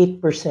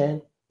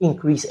 8%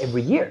 increase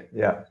every year.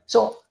 Yeah.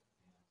 So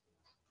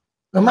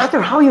no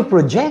matter how you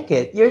project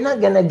it, you're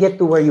not going to get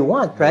to where you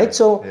want, right?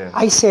 So Yeah.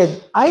 I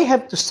said, I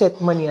have to set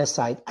money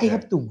aside. I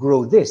have to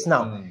grow this.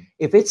 Now,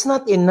 if it's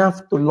not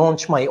enough to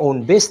launch my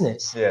own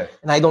business, Yeah.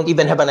 and I don't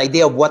even have an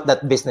idea of what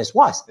that business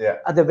was, Yeah.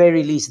 at the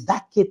very least,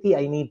 that kitty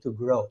I need to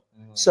grow.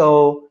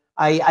 So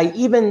I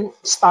even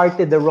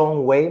started the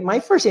wrong way. My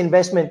first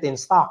investment in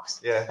stocks,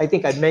 Yeah. I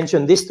think I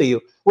mentioned this to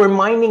you, were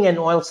mining and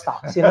oil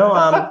stocks,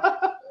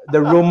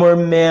 the rumor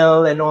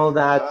mill and all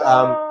that.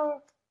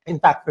 In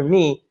fact, for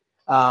me,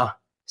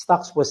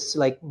 stocks was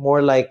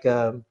more like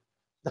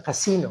the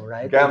casino,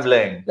 right?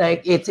 Gambling.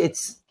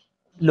 It's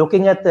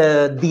looking at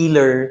the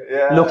dealer,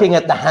 Yeah. looking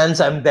at the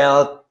hands I'm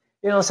dealt,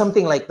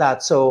 something like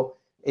that. So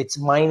it's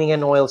mining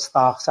and oil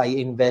stocks. I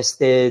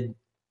invested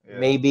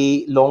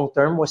maybe long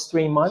term was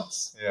 3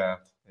 months, Yeah.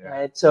 Yeah.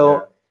 right?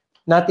 So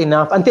not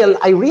enough until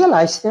I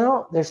realized,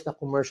 there's the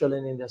commercial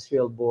and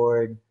industrial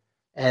board,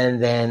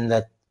 and then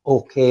that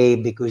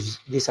because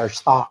these are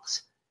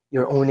stocks,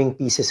 you're owning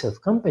pieces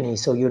of companies,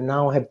 so you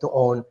now have to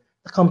own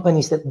the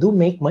companies that do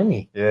make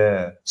money.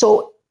 Yeah.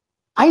 So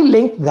I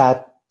linked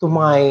that to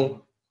my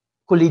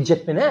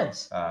collegiate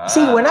finance.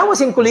 See, when I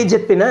was in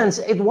collegiate finance,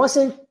 it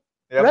wasn't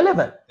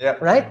relevant,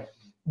 right?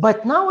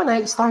 But now when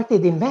I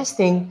started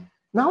investing,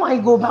 now I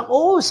go back,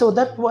 so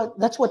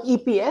that's what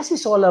EPS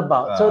is all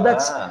about. So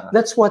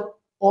that's what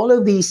all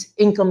of these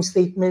income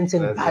statements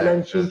and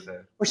balance sheets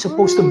were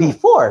supposed to be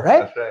for,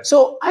 right? That's right.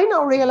 So I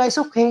now realize,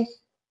 okay,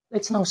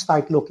 let's now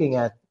start looking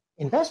at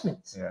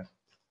investments. Yeah.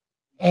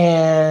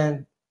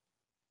 And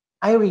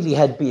I really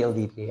had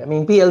PLDT. I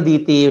mean,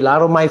 PLDT, a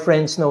lot of my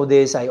friends know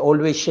this. I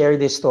always share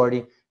this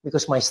story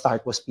because my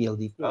start was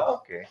PLDT. Oh,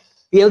 okay.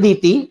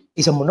 PLDT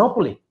is a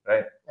monopoly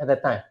Right. at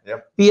that time.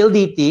 Yep.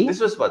 PLDT, This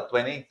was what,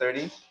 20,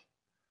 30?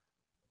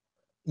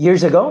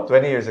 years ago,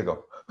 20 years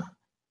ago.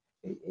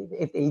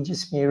 it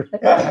ages me,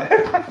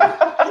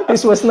 right?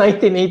 This was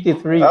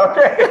 1983.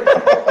 Okay.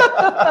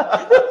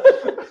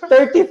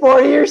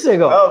 34 years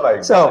ago. Oh my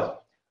God. So,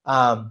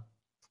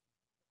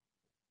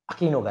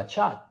 Aquino got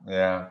shot.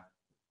 Yeah.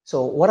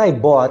 So what I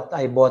bought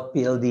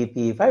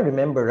PLDT, if I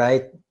remember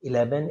right,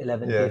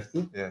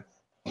 1150. Yes.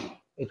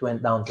 It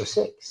went down to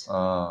 6.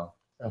 Oh.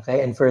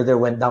 Okay, and further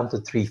went down to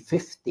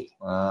 350.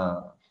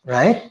 Ah.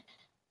 Right?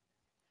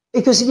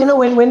 Because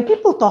when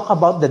people talk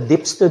about the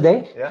dips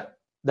today,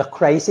 the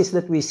crisis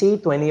that we see,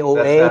 2008,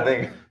 That's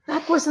nothing.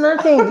 that was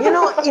nothing. In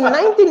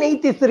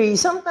 1983,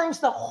 sometimes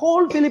the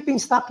whole Philippine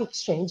Stock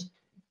Exchange,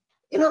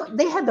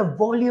 they had a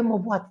volume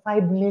of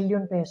 5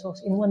 million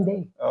pesos in one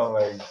day. Oh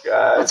my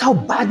God. That's how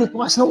bad it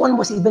was. No one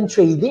was even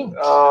trading,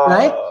 Oh.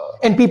 right?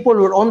 And people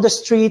were on the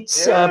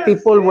streets.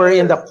 People were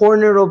in the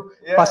corner of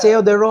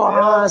Paseo de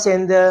Rojas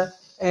and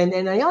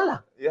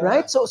Ayala,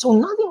 right? So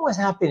nothing was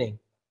happening.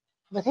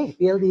 But hey,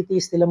 PLDT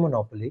is still a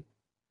monopoly.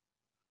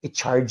 It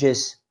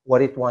charges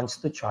what it wants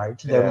to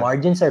charge. Their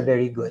margins are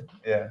very good.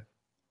 Yeah.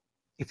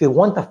 If you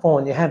want a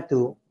phone, you have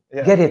to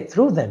get it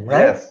through them,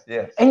 right?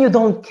 Yes. And you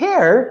don't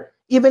care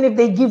even if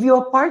they give you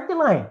a party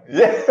line.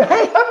 Yes.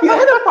 Right? You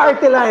had a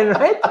party line,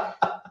 right?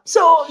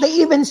 So they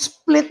even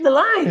split the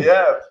line.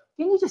 Yeah.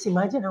 Can you just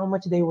imagine how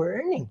much they were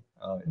earning?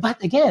 Oh, yeah.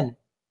 But again,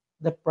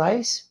 the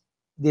price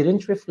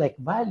didn't reflect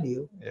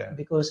value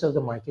because of the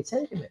market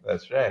sentiment.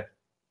 That's right.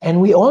 And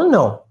we all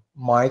know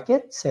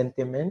market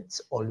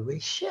sentiments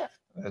always shift.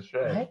 That's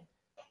right.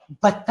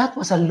 But that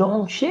was a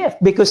long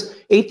shift because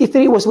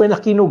 83 was when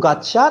Aquino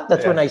got shot.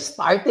 That's when I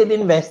started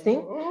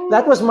investing.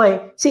 That was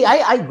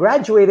I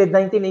graduated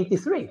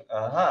 1983,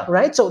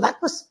 right? So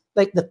that was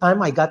like the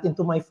time I got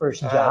into my first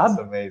job.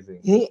 That's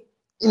amazing.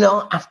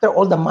 After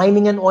all the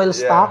mining and oil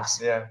stocks,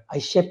 Yeah. I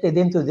shifted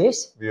into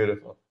this.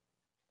 Beautiful.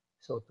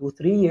 So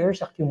 2-3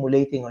 years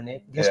accumulating on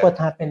it. Guess what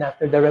happened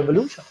after the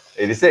revolution?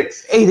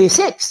 86.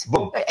 86.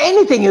 Boom.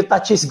 Anything you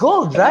touch is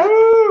gold, right?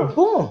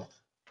 Boom.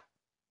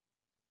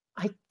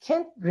 I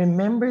can't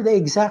remember the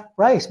exact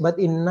price, but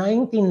in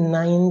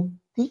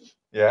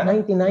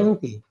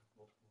 1990,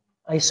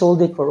 I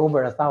sold it for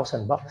over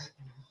 $1,000.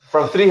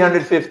 From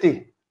 350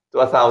 to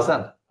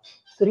 1,000.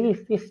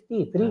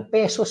 3.50, 3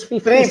 pesos 50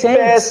 3 cents.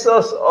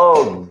 pesos.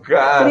 Oh,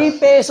 gosh. 3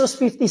 pesos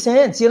 50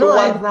 cents. You To know,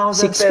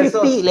 1,000 6.50,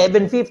 pesos.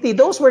 11.50.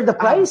 Those were the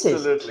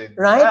prices. Absolutely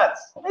Right?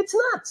 nuts. It's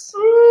nuts.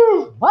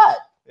 Woo. But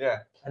Yeah.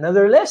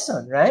 another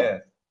lesson, right? Yeah.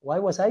 Why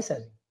was I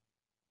selling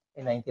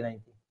in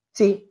 1990?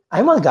 See,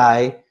 I'm a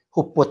guy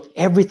who put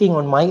everything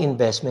on my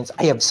investments.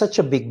 I have such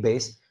a big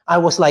base. I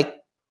was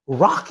like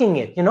rocking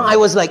it. You know, I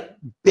was like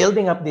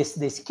building up this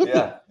kitty,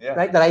 Yeah.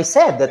 right? That I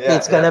said that Yeah,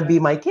 it's gonna be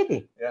my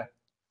kitty. Yeah.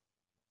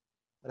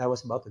 But I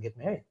was about to get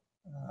married.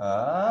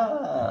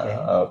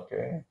 Ah,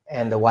 okay.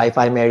 And the wife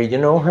I married, you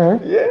know her?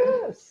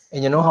 Yes.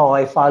 And you know how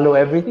I follow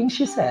everything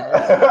she says.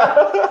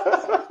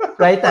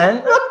 Right,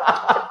 Ann?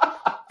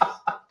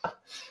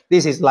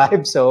 This is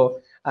live,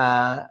 so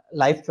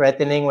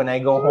life-threatening when I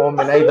go home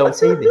and I don't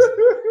say this.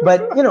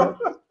 But, you know,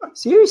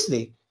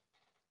 seriously,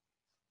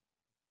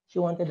 she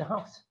wanted a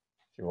house.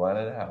 She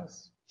wanted a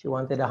house. She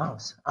wanted a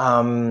house.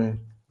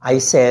 I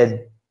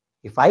said,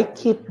 if I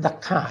keep the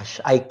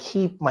cash, I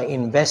keep my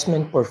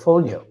investment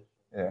portfolio,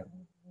 Yeah.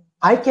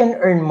 I can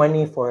earn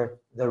money for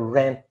the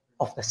rent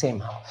of the same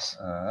house.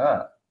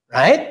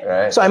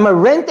 Right. So I'm a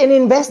rent and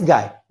invest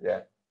guy.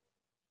 Yeah.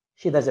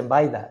 She doesn't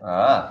buy that.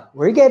 Ah.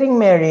 We're getting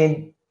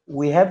married.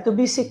 We have to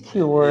be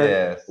secure.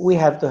 Yes. We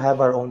have to have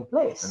our own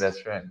place.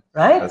 That's right.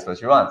 Right? That's what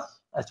she wants.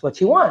 That's what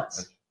she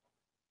wants.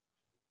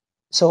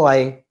 So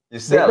I You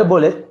bit sell. the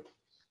bullet,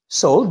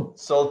 sold,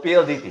 Sold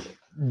PLDT.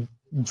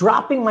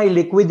 dropping my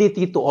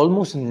liquidity to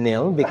almost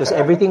nil because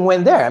everything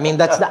went there. I mean,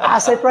 that's the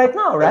asset right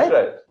now, right?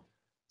 That's right.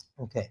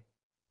 Okay.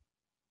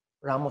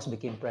 Ramos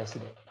became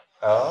president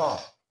Oh.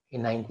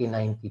 in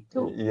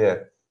 1992, Yeah.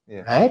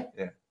 Yeah. right?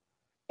 Yeah.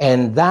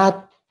 And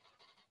that,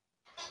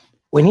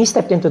 when he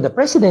stepped into the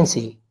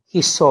presidency,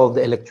 he solved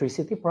the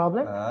electricity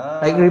problem.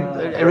 Like,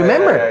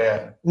 remember,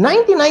 Yeah.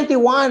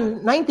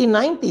 1991,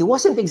 1990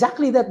 wasn't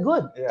exactly that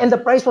good. Yeah. And the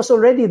price was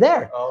already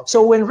there. Okay.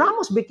 So when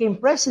Ramos became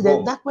president,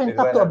 Boom. that went It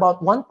up went to up. about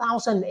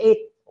 1,008.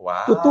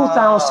 Wow. To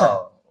 2,000.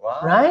 Wow.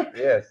 Right?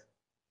 Yes.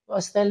 I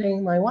was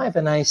telling my wife,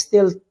 and I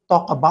still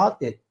talk about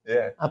it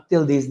Yeah. up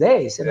till these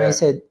days. And I Yeah.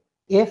 said,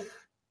 if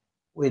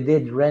we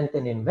did rent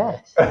and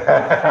invest,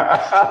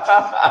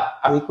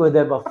 we could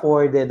have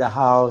afforded a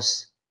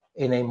house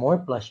in a more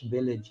plush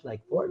village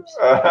like Forbes.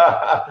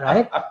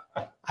 Right?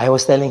 I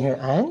was telling her,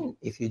 Anne,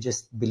 if you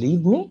just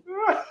believe me,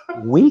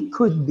 we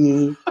could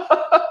be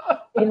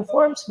in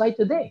Forbes by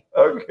today.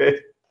 Okay.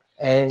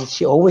 And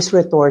she always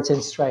retorts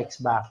and strikes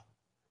back.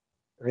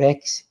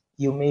 Rex,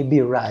 you may be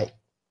right.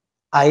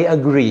 I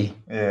agree,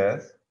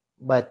 Yes.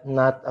 but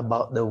not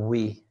about the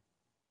we.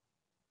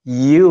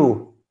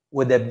 You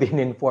would have been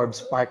in Forbes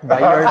Park by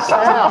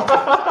yourself.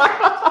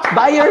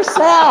 By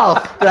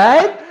yourself,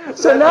 right?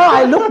 So now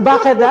I look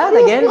back at that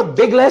again,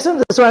 big lesson.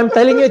 That's why I'm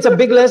telling you it's a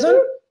big lesson.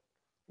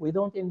 We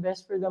don't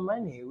invest for the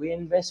money. We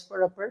invest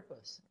for a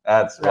purpose.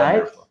 That's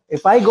Right? wonderful.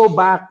 If I go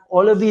back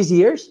all of these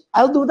years,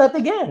 I'll do that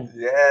again.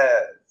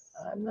 Yes.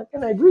 I'm not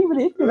going to agree with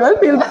it. You know, I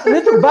feel a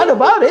little bad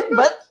about it,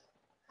 but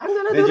I'm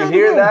going to do Did you that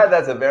hear again. that?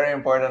 That's a very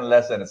important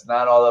lesson. It's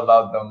not all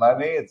about the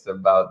money. It's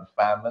about the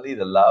family,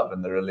 the love,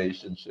 and the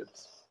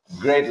relationships.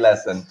 Great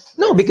lesson.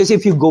 No, because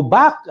if you go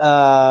back,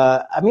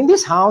 I mean,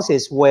 this house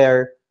is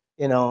where,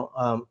 you know,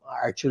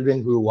 our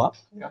children grew up.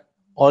 Yeah.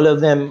 All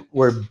of them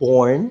were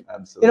born.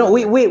 Absolutely.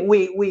 You know,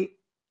 we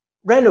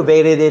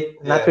renovated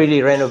it, not Yeah.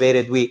 really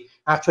renovated. We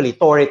actually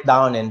tore it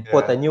down and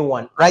put Yeah. a new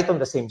one right on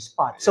the same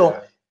spot. So,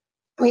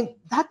 I mean,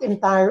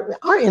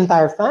 our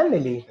entire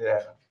family,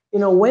 Yeah. you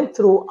know, went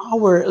through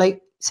our,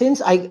 like,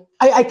 since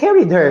I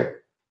carried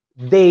her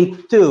day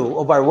 2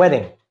 of our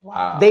wedding.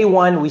 Wow. Day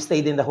 1, we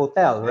stayed in the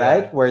hotel, Yeah.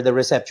 right? Where the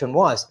reception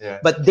was. Yeah.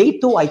 But day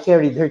 2, I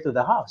carried her to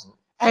the house.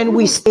 And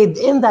we stayed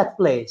in that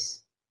place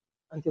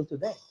until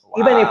today.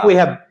 Even if we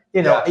have,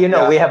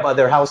 Yeah. we have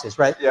other houses,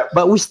 right? Yeah.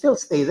 But we still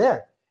stay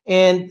there.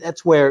 And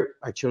that's where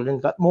our children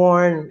got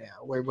born,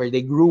 where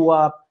they grew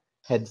up,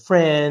 had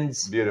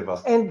friends. Beautiful.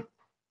 And,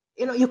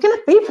 you know, you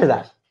cannot pay for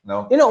that.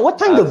 No. You know, what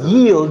kind of Absolutely.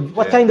 yield,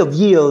 what Yeah. kind of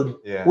yield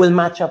Yeah. will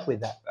match up with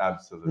that?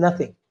 Absolutely.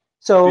 Nothing.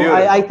 So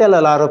Beautiful. I tell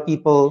a lot of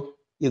people,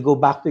 you go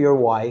back to your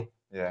why,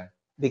 Yeah.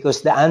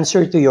 because the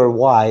answer to your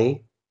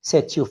why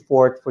sets you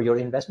forth for your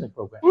investment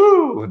program.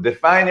 Woo!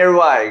 Define your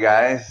why,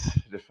 guys.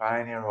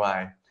 Define your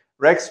why.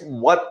 Rex,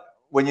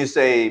 when you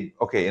say,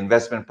 okay,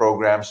 investment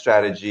program,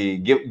 strategy,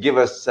 give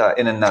us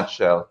in a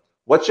nutshell,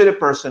 what should a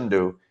person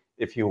do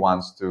if he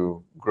wants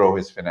to grow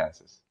his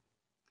finances?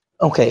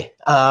 Okay.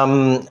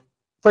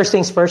 First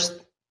things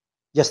first,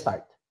 just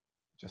start.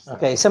 Just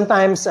Okay.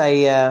 Sometimes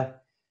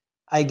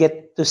I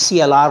get to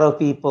see a lot of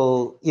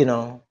people, you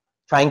know,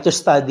 trying to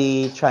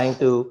study, trying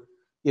to,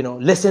 you know,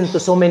 listen to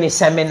so many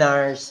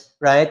seminars,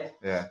 right?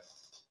 Yeah.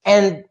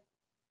 And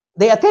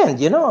they attend,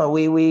 you know,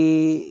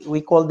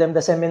 we call them the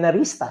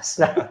seminaristas,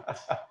 right?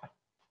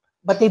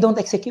 But they don't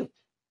execute.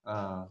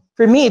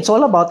 For me, it's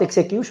all about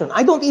execution.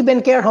 I don't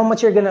even care how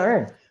much you're going to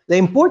earn. The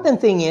important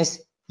thing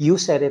is you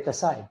set it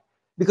aside.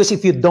 Because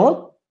if you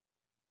don't,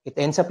 it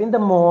ends up in the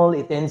mall,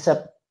 it ends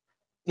up,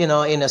 you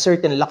know, in a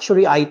certain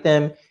luxury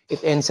item,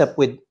 it ends up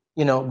with,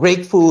 you know,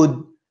 great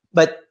food,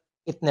 but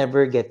it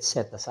never gets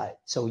set aside.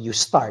 So you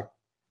start.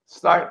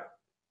 Start.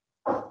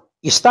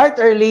 You start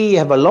early, you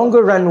have a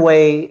longer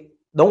runway.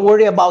 Don't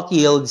worry about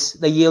yields.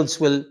 The yields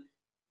will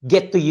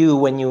get to you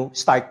when you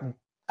start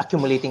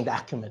accumulating the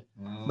acumen.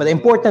 But the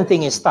important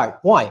thing is start.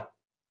 Why?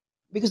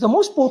 Because the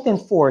most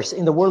potent force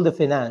in the world of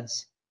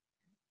finance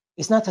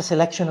is not a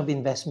selection of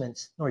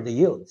investments nor the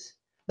yields.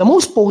 The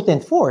most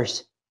potent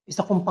force is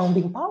the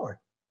compounding power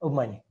of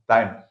money.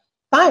 Time.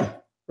 Time,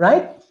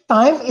 right?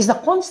 Time is the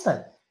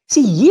constant.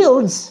 See,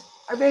 yields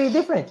are very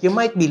different. You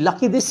might be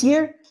lucky this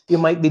year. You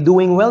might be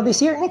doing well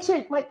this year. Next year,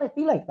 it might not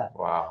be like that.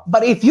 Wow.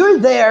 But if you're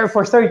there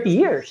for 30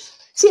 years,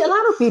 see, a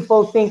lot of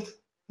people think,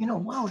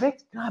 wow,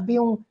 Rex, grabe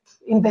yung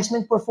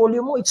investment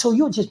portfolio mo. It's so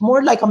huge. It's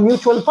more like a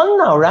mutual fund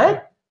now,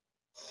 right?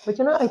 But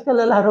I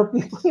tell a lot of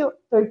people,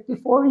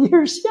 34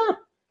 years yan.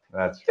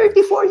 That's true.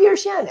 34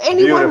 years yan.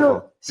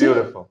 Beautiful.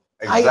 Beautiful.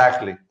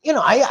 Exactly.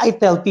 I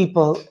tell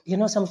people,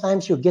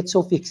 sometimes you get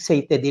so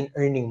fixated in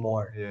earning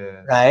more.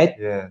 Yeah. Right?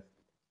 Yeah.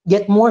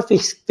 Get more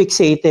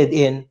fixated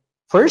in,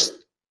 first,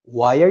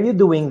 why are you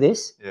doing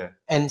this? Yeah.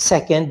 And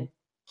second,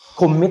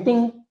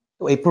 committing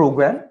to a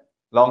program.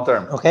 Long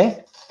term.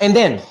 Okay? And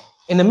then,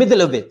 in the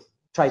middle of it,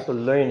 try to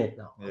learn it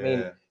now. Yeah. I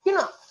mean,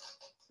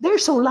 they're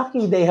so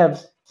lucky they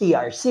have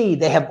TRC,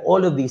 they have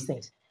all of these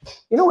things.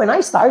 When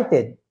I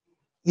started,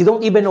 you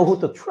don't even know who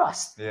to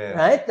trust,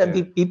 right?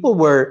 Yeah. People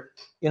were,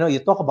 you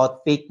talk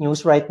about fake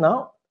news right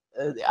now.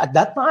 At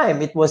that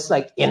time, it was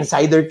like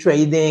insider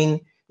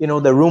trading,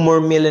 the rumor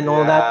mill and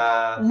all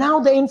that. Now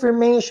the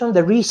information,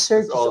 the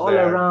research is all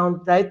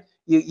around, right?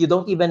 You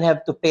don't even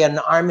have to pay an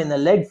arm and a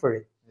leg for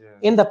it. Yeah.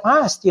 In the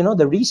past,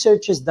 the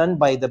research is done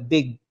by the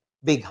big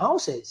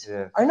houses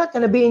are not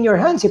going to be in your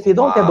hands if you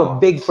don't have a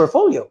big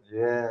portfolio.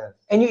 Yeah.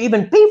 And you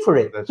even pay for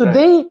it. That's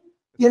Today,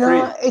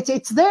 right.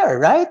 it's there,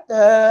 right?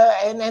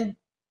 And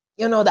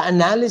the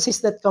analysis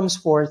that comes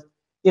forth,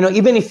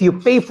 even if you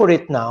pay for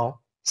it now,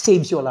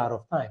 saves you a lot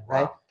of time,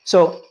 right? Wow.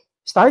 So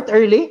start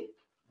early,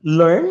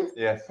 learn,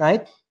 Yes.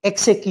 right?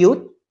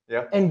 Execute,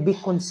 Yeah. and be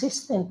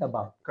consistent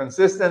about it.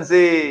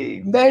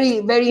 Consistency.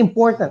 Very, very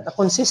important, the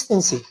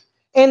consistency.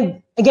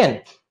 And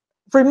again,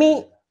 for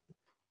me,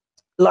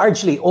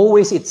 largely,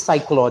 always it's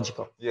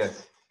psychological.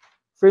 Yes.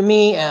 For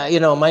me,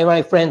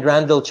 my friend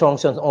Randall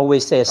Chongson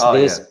always says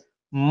this, yes.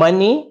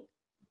 Money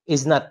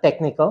is not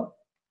technical,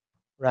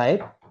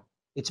 right?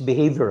 It's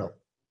behavioral.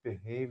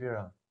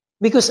 Behavioral.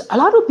 Because a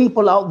lot of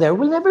people out there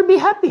will never be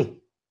happy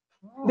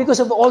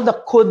because of all the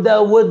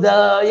coulda,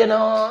 woulda,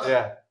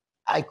 Yeah.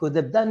 I could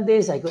have done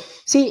this.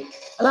 See,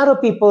 a lot of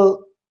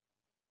people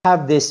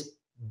have this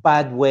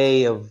bad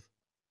way of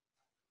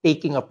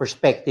taking a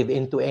perspective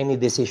into any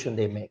decision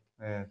they make.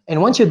 Yeah.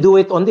 And once you do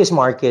it on this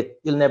market,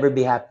 you'll never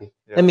be happy.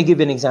 Yeah. Let me give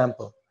you an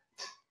example.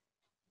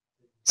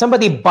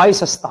 Somebody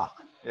buys a stock.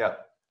 Yeah.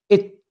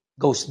 It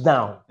goes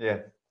down. Yeah.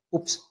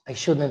 Oops, I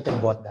shouldn't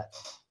have bought that.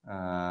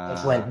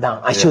 It went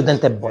down. I yeah.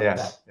 shouldn't have bought Yeah.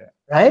 that. Yeah.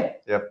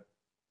 Right? Yep.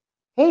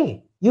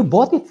 Hey, you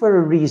bought it for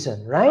a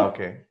reason, right?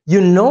 Okay.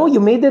 You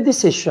made a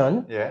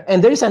decision, Yeah.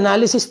 and there's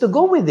analysis to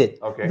go with it.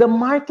 Okay. The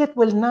market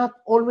will not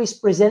always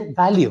present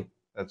value.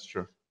 That's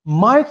true.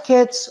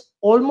 Markets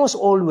almost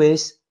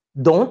always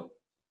don't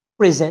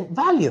present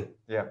value,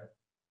 Yeah.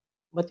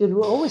 but it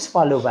will always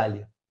follow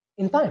value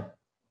in time.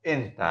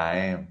 In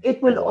time.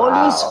 It will Wow.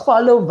 always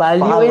follow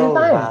value in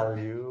time.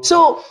 Value.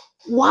 So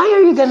why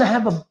are you gonna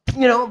have a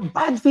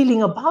bad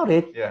feeling about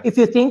it if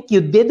you think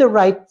you did the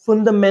right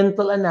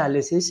fundamental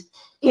analysis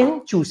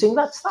in choosing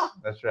that stock?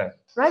 That's right.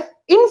 Right?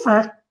 In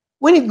fact,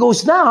 when it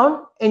goes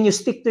down and you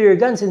stick to your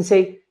guns and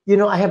say,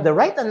 I have the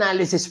right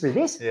analysis for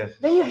this, Yes.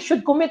 then you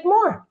should commit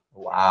more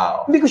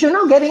Wow. because you're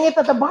now getting it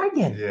at a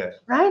bargain. Yeah.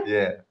 Right?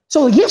 Yeah.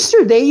 So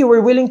yesterday you were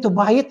willing to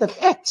buy it at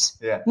X.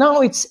 Yeah. Now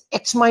it's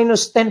X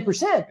minus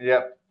 10%.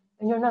 Yep.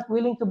 And you're not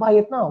willing to buy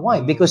it now.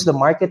 Why? Because the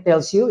market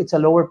tells you it's a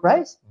lower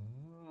price?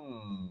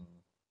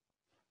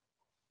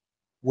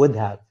 Would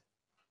have.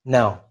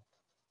 Now,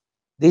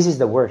 this is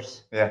the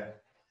worst. Yeah.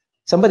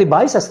 Somebody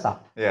buys a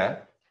stock. Yeah.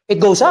 It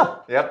goes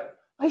up. Yep.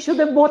 I should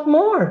have bought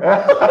more.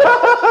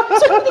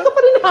 So hindi ka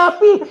pa rin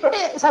happy.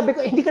 Sabi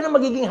ko, hindi ka na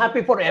magiging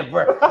happy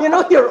forever.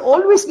 You're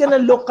always gonna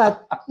look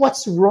at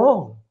what's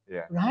wrong.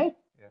 Yeah. Right?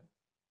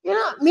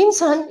 Yeah.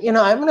 Minsan,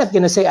 I'm not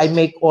gonna say I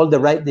make all the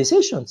right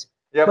decisions.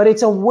 Yep. But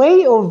it's a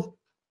way of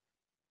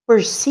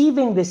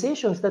perceiving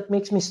decisions that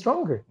makes me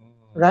stronger.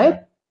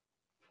 Right?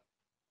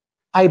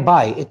 I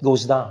buy, it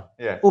goes down.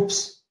 Yeah.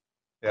 Oops.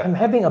 Yeah. I'm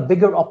having a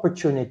bigger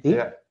opportunity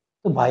Yeah.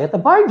 to buy at a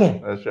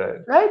bargain. That's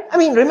right. Right? I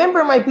mean,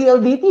 remember my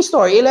PLDT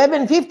story,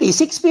 1150,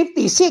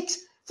 650, 6,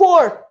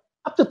 4,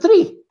 up to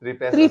 3, 3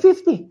 pesos.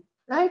 350.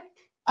 Right?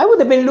 I would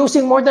have been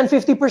losing more than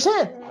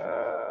 50%.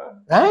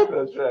 Right?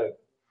 That's right.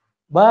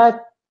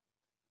 But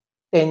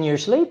 10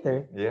 years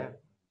later, Yeah.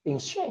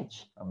 things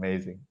change.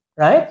 Amazing.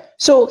 Right?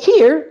 So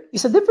here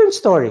is a different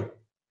story.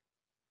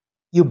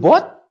 You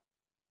bought,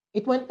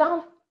 it went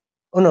down.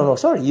 Oh, no,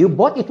 sorry. You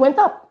bought, it went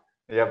up.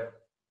 Yep.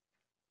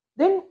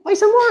 Then buy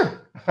some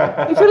more.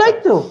 If you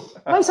like to,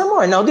 buy some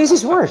more. Now, this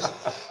is worse.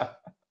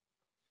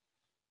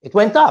 It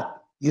went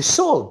up. You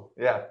sold.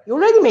 Yeah. You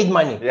already made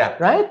money. Yeah.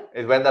 Right?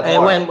 It went up It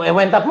more.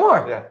 went up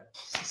more. Yeah.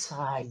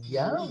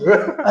 Sayang.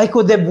 I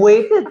could have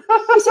waited.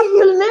 I said,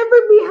 you'll never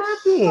be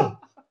happy.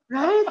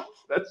 Right?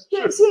 That's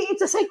Yeah, true. see,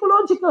 it's a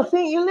psychological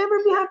thing. You'll never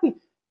be happy.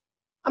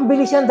 Ang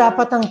bilis yan,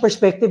 dapat ang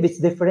perspective, it's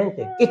different.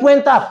 Eh. It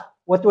went up.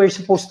 What we're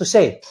supposed to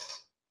say.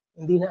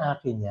 Hindi na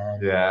akin yan.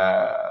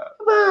 Yeah.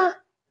 Diba?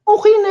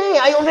 Okay na eh.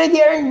 I already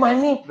earned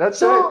money.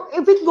 That's so,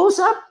 right. if it goes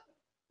up,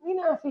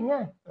 hindi na akin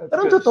yan. That's Pero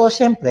ang good. totoo,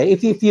 syempre,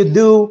 if you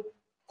do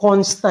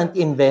constant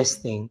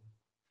investing,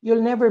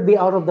 you'll never be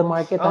out of the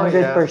market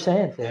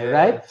 100%. Yeah.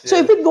 Right? Yes, So,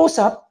 if it goes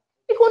up,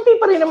 konti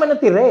pa rin naman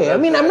natira eh. I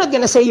mean, I'm not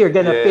gonna say you're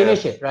gonna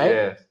finish it,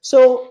 right? Yes.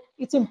 So,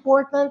 it's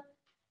important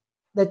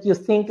that you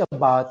think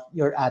about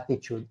your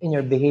attitude and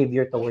your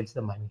behavior towards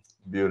the money.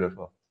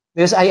 Beautiful.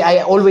 Because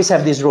I always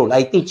have this rule.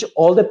 I teach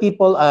all the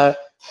people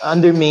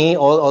under me,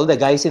 all the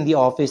guys in the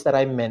office that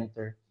I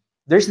mentor.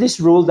 There's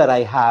this rule that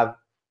I have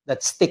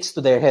that sticks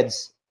to their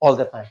heads all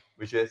the time.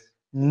 Which is?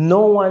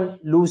 No one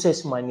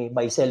loses money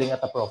by selling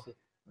at a profit.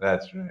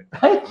 That's right.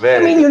 Right?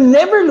 Very I mean, you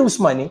never lose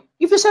money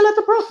if you sell at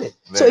a profit.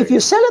 So Very if you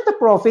sell at a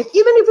profit,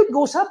 even if it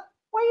goes up,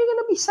 why are you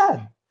going to be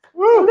sad?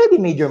 You already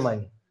made your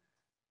money.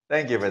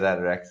 Thank you for that,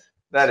 Rex.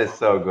 That is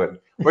so good.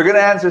 We're going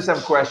to answer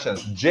some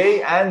questions.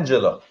 J.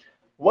 Angelo,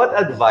 what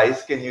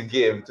advice can you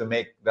give to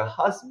make the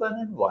husband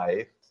and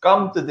wife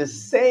come to the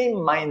same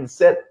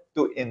mindset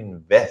to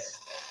invest?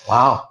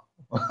 Wow.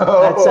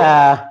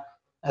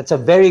 That's a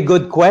very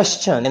good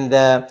question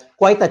and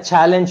quite a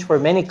challenge for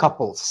many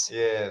couples.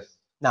 Yes.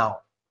 Now,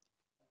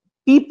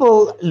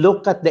 people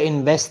look at the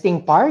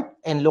investing part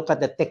and look at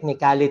the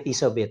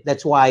technicalities of it.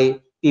 That's why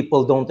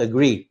people don't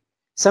agree.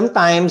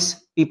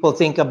 Sometimes people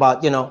think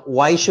about,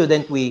 why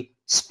shouldn't we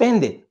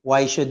spend it?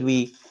 Why should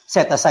we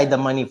set aside the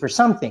money for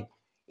something?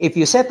 If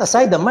you set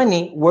aside the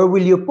money, where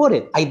will you put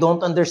it? I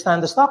don't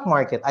understand the stock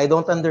market. I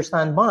don't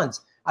understand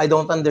bonds. I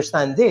don't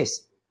understand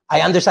this.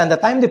 I understand the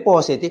time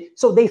deposit.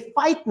 So they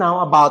fight now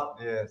about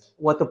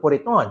what to put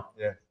it on.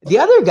 Yeah. The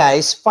other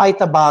guys fight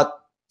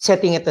about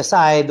setting it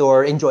aside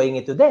or enjoying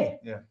it today.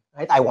 Yeah.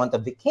 Right? I want a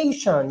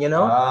vacation,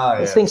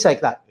 Yes. things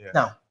like that. Yeah.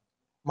 Now,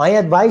 my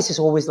advice is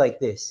always like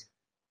this.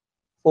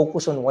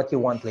 Focus on what you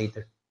want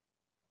later.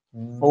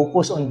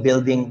 Focus on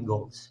building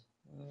goals.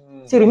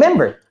 See,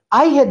 remember,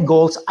 I had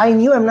goals. I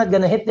knew I'm not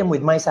going to hit them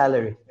with my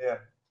salary. Yeah.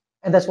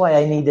 And that's why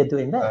I needed to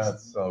invest.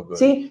 That's so good.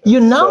 See, you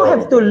now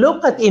have to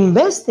look at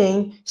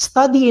investing,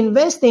 study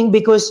investing,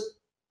 because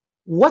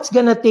what's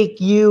going to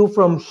take you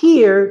from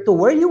here to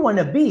where you want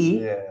to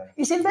be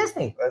is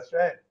investing. That's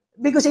right.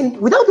 Because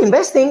without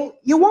investing,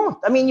 you won't.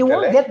 I mean, you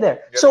won't get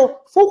there. So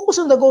focus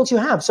on the goals you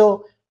have.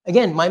 So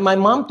again, my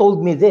mom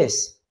told me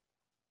this.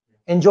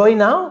 Enjoy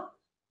now,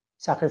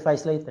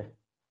 sacrifice later.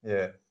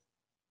 Yeah.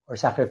 Or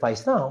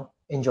sacrifice now,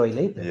 enjoy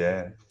later.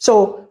 Yeah.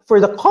 So for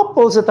the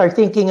couples that are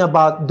thinking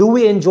about, do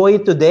we enjoy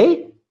it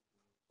today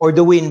or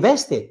do we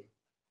invest it?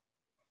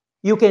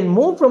 You can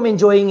move from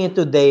enjoying it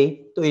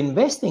today to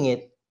investing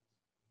it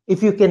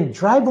if you can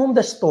drive home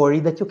the story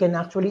that you can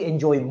actually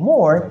enjoy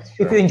more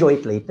if you enjoy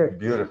it later.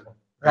 Beautiful.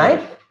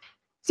 Right?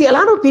 See, a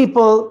lot of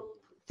people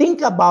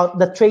think about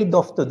the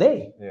trade-off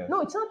today. Yeah.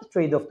 No, it's not a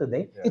trade-off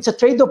today. Yeah. It's a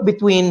trade-off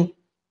between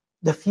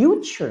the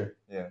future,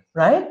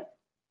 right?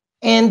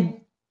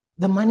 And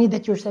the money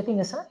that you're setting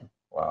aside.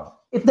 Wow.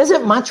 It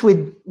doesn't match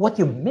with what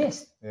you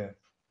missed. Yeah.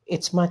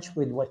 It's matched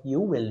with what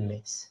you will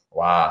miss.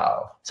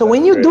 Wow. So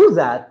when you do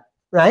that,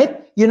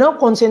 right, you now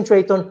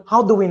concentrate on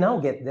how do we now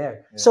get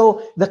there. Yeah.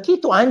 So the key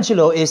to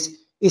Angelo is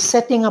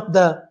setting up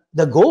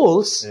the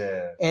goals.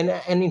 Yeah.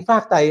 And in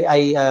fact,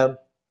 I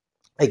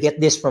get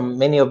this from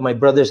many of my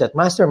brothers at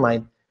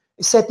Mastermind,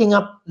 setting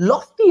up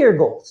loftier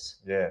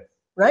goals. Yeah.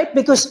 Right?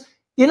 Because,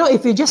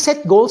 if you just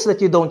set goals that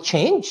you don't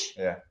change,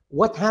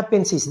 what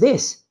happens is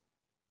this.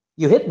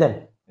 You hit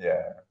them.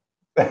 Yeah.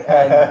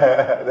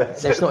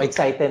 There's no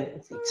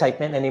excitement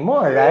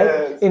anymore,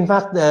 right? In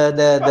fact,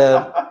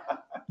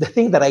 the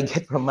thing that I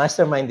get from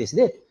Mastermind is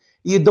this.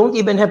 You don't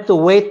even have to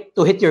wait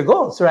to hit your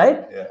goals,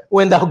 right? Yeah.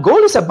 When the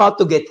goal is about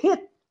to get hit,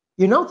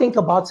 you now think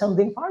about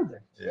something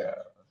farther. Yeah.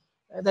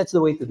 That's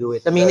the way to do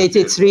it. I mean,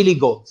 it's really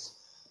goals.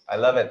 I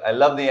love it. I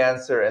love the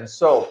answer. And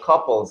so,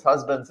 couples,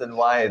 husbands and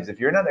wives, if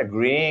you're not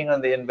agreeing on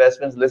the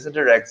investments, listen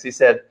to Rex. He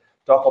said,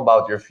 talk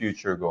about your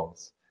future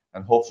goals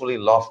and hopefully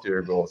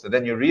loftier goals. And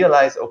then you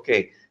realize,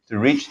 okay, to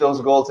reach those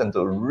goals and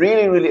to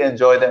really, really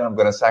enjoy them, I'm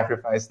going to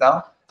sacrifice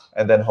now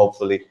and then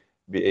hopefully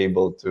be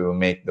able to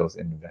make those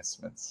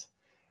investments.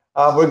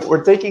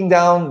 We're taking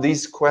down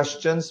these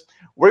questions.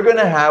 We're going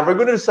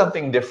to do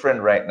something different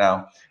right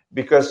now.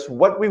 Because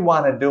what we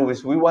want to do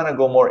is we want to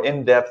go more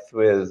in depth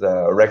with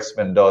Rex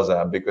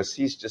Mendoza, because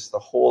he's just a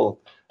whole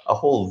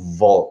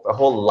vault, a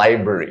whole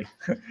library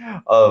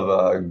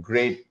of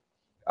great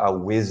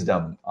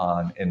wisdom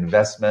on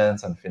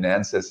investments and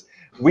finances.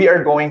 We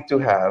are going to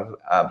have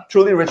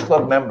Truly Rich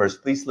Club members.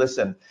 Please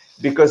listen,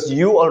 because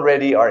you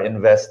already are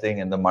investing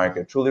in the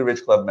market. Truly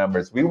Rich Club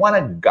members, we want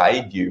to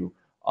guide you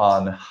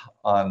on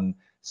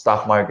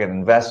stock market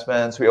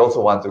investments. We also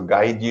want to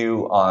guide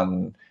you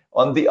on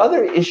on the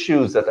other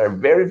issues that are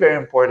very, very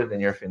important in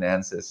your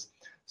finances.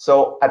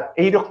 So at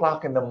 8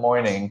 o'clock in the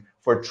morning,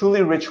 for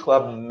Truly Rich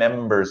Club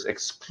members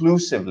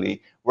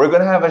exclusively, we're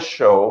going to have a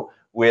show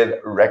with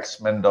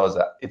Rex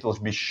Mendoza. It will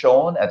be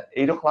shown at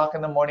 8 o'clock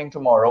in the morning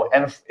tomorrow,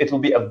 and it will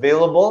be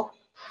available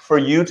for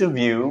you to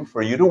view,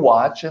 for you to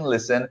watch and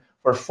listen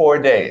for 4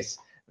 days.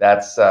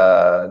 That's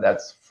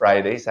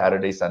Friday,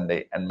 Saturday,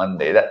 Sunday, and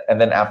Monday. And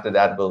then after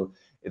that,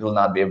 it will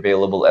not be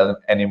available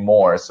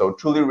anymore. So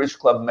Truly Rich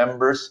Club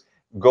members,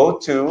 go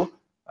to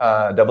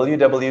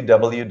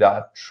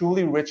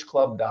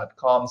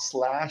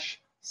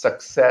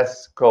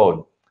www.trulyrichclub.com/success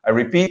code. I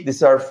repeat,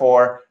 these are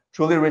for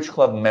Truly Rich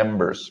Club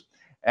members.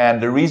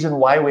 And the reason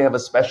why we have a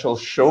special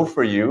show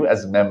for you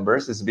as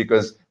members is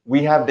because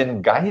we have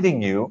been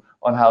guiding you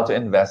on how to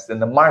invest in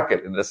the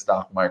market, in the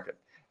stock market.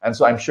 And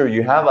so I'm sure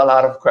you have a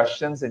lot of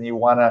questions and you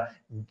want to,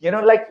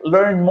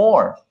 learn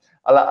more.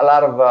 A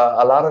lot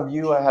of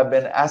you have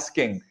been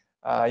asking,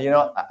 I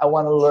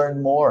want to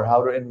learn more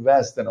how to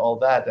invest and all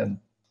that. And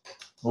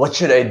what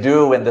should I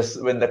do when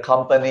the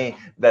company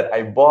that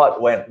I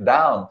bought went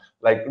down?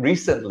 Like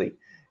recently,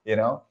 we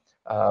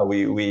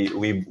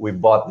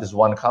bought this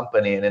one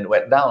company and it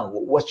went down.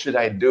 What should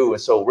I do?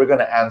 So we're going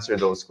to answer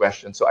those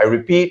questions. So I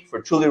repeat,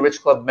 for Truly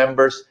Rich Club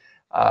members,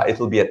 it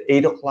will be at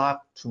 8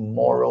 o'clock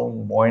tomorrow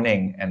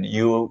morning, and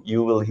you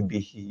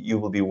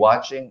will be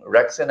watching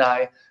Rex and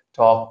I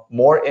talk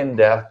more in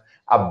depth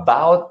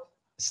about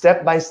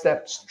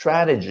step-by-step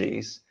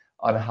strategies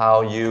on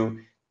how you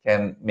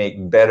can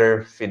make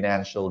better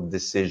financial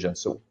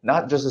decisions. So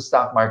not just the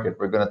stock market,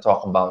 we're going to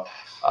talk about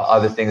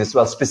other things as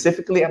well.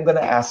 Specifically, I'm going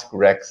to ask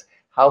Rex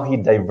how he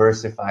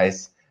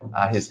diversifies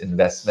his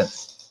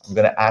investments. I'm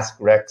going to ask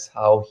Rex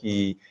how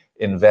he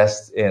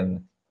invests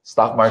in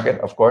stock market,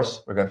 of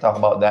course. We're going to talk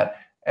about that.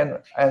 And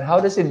how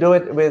does he do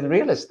it with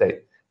real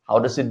estate? How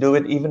does he do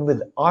it even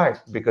with art?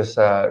 Because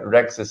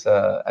Rex is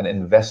an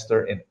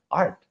investor in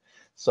art.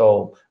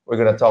 So we're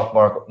going to talk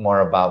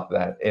more about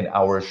that in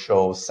our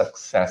show,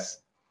 Success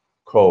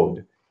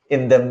Code.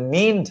 In the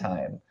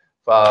meantime,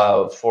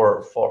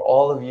 for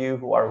all of you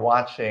who are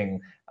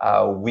watching,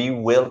 we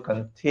will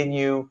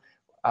continue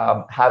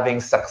having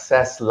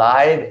Success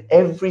Live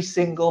every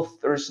single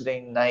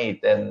Thursday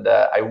night. And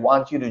I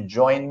want you to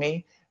join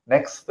me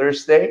next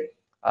Thursday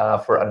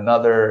for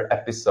another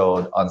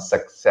episode on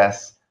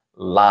Success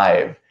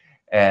Live.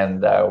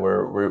 And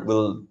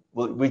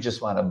we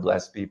just want to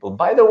bless people.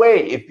 By the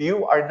way, if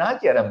you are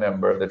not yet a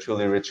member of the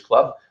Truly Rich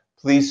Club,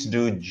 please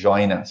do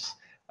join us.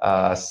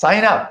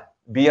 Sign up,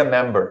 be a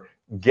member,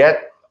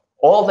 get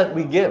all that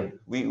we give.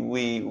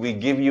 We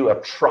give you a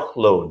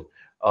truckload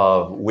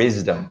of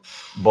wisdom,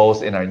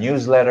 both in our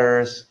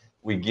newsletters.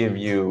 We give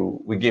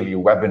you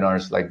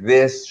webinars like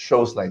this,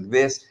 shows like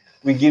this.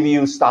 We give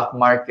you stock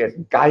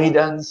market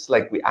guidance,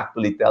 like we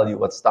actually tell you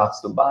what stocks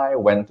to buy,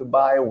 when to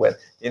buy, we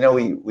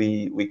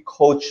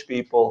coach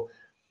people,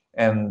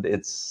 and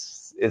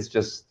it's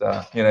just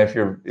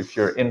if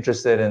you're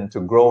interested in to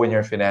grow in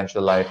your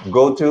financial life,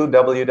 go to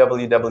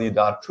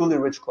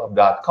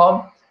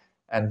www.trulyrichclub.com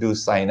and do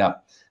sign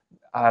up,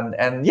 and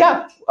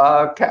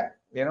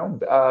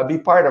be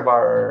part of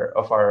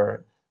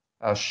our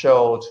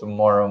show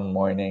tomorrow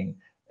morning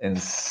in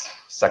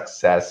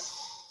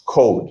Success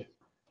Code.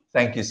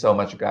 Thank you so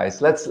much,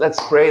 guys. Let's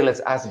pray. Let's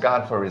ask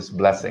God for His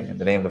blessing. In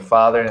the name of the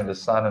Father, and of the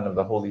Son, and of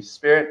the Holy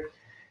Spirit.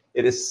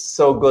 It is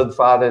so good,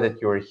 Father,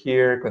 that you are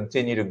here.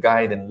 Continue to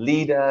guide and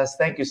lead us.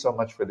 Thank you so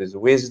much for this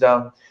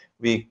wisdom.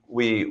 We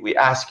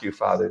ask you,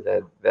 Father,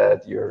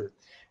 that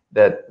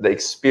the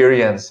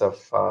experience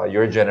of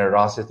your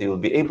generosity will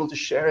be able to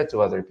share it to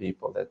other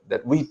people.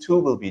 That we too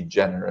will be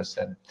generous,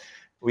 and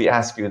we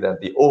ask you that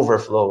the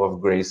overflow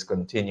of grace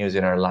continues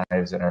in our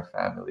lives and our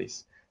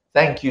families.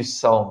 Thank you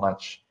so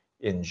much.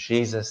 In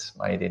Jesus'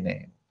 mighty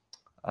name.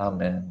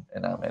 Amen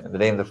and amen. In the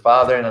name of the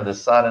Father, and of the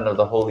Son, and of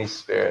the Holy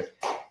Spirit.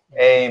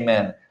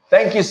 Amen.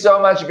 Thank you so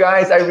much,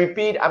 guys. I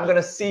repeat, I'm going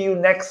to see you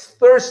next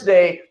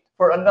Thursday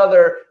for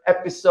another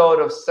episode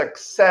of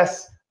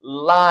Success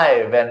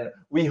Live. And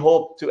we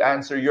hope to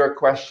answer your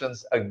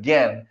questions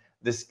again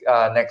this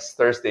next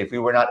Thursday. If we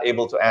were not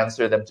able to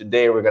answer them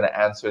today, we're going to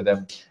answer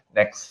them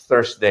next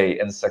Thursday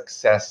in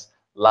Success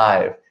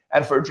Live.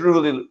 And for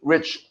Truly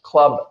Rich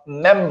Club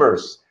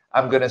members,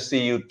 I'm going to see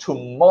you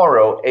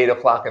tomorrow, 8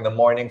 o'clock in the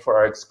morning, for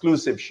our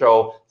exclusive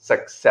show,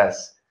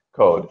 Success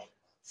Code.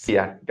 See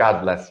ya.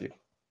 God bless you.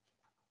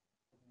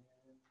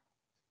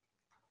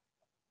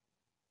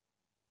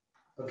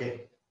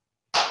 Okay.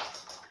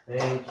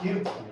 Thank you.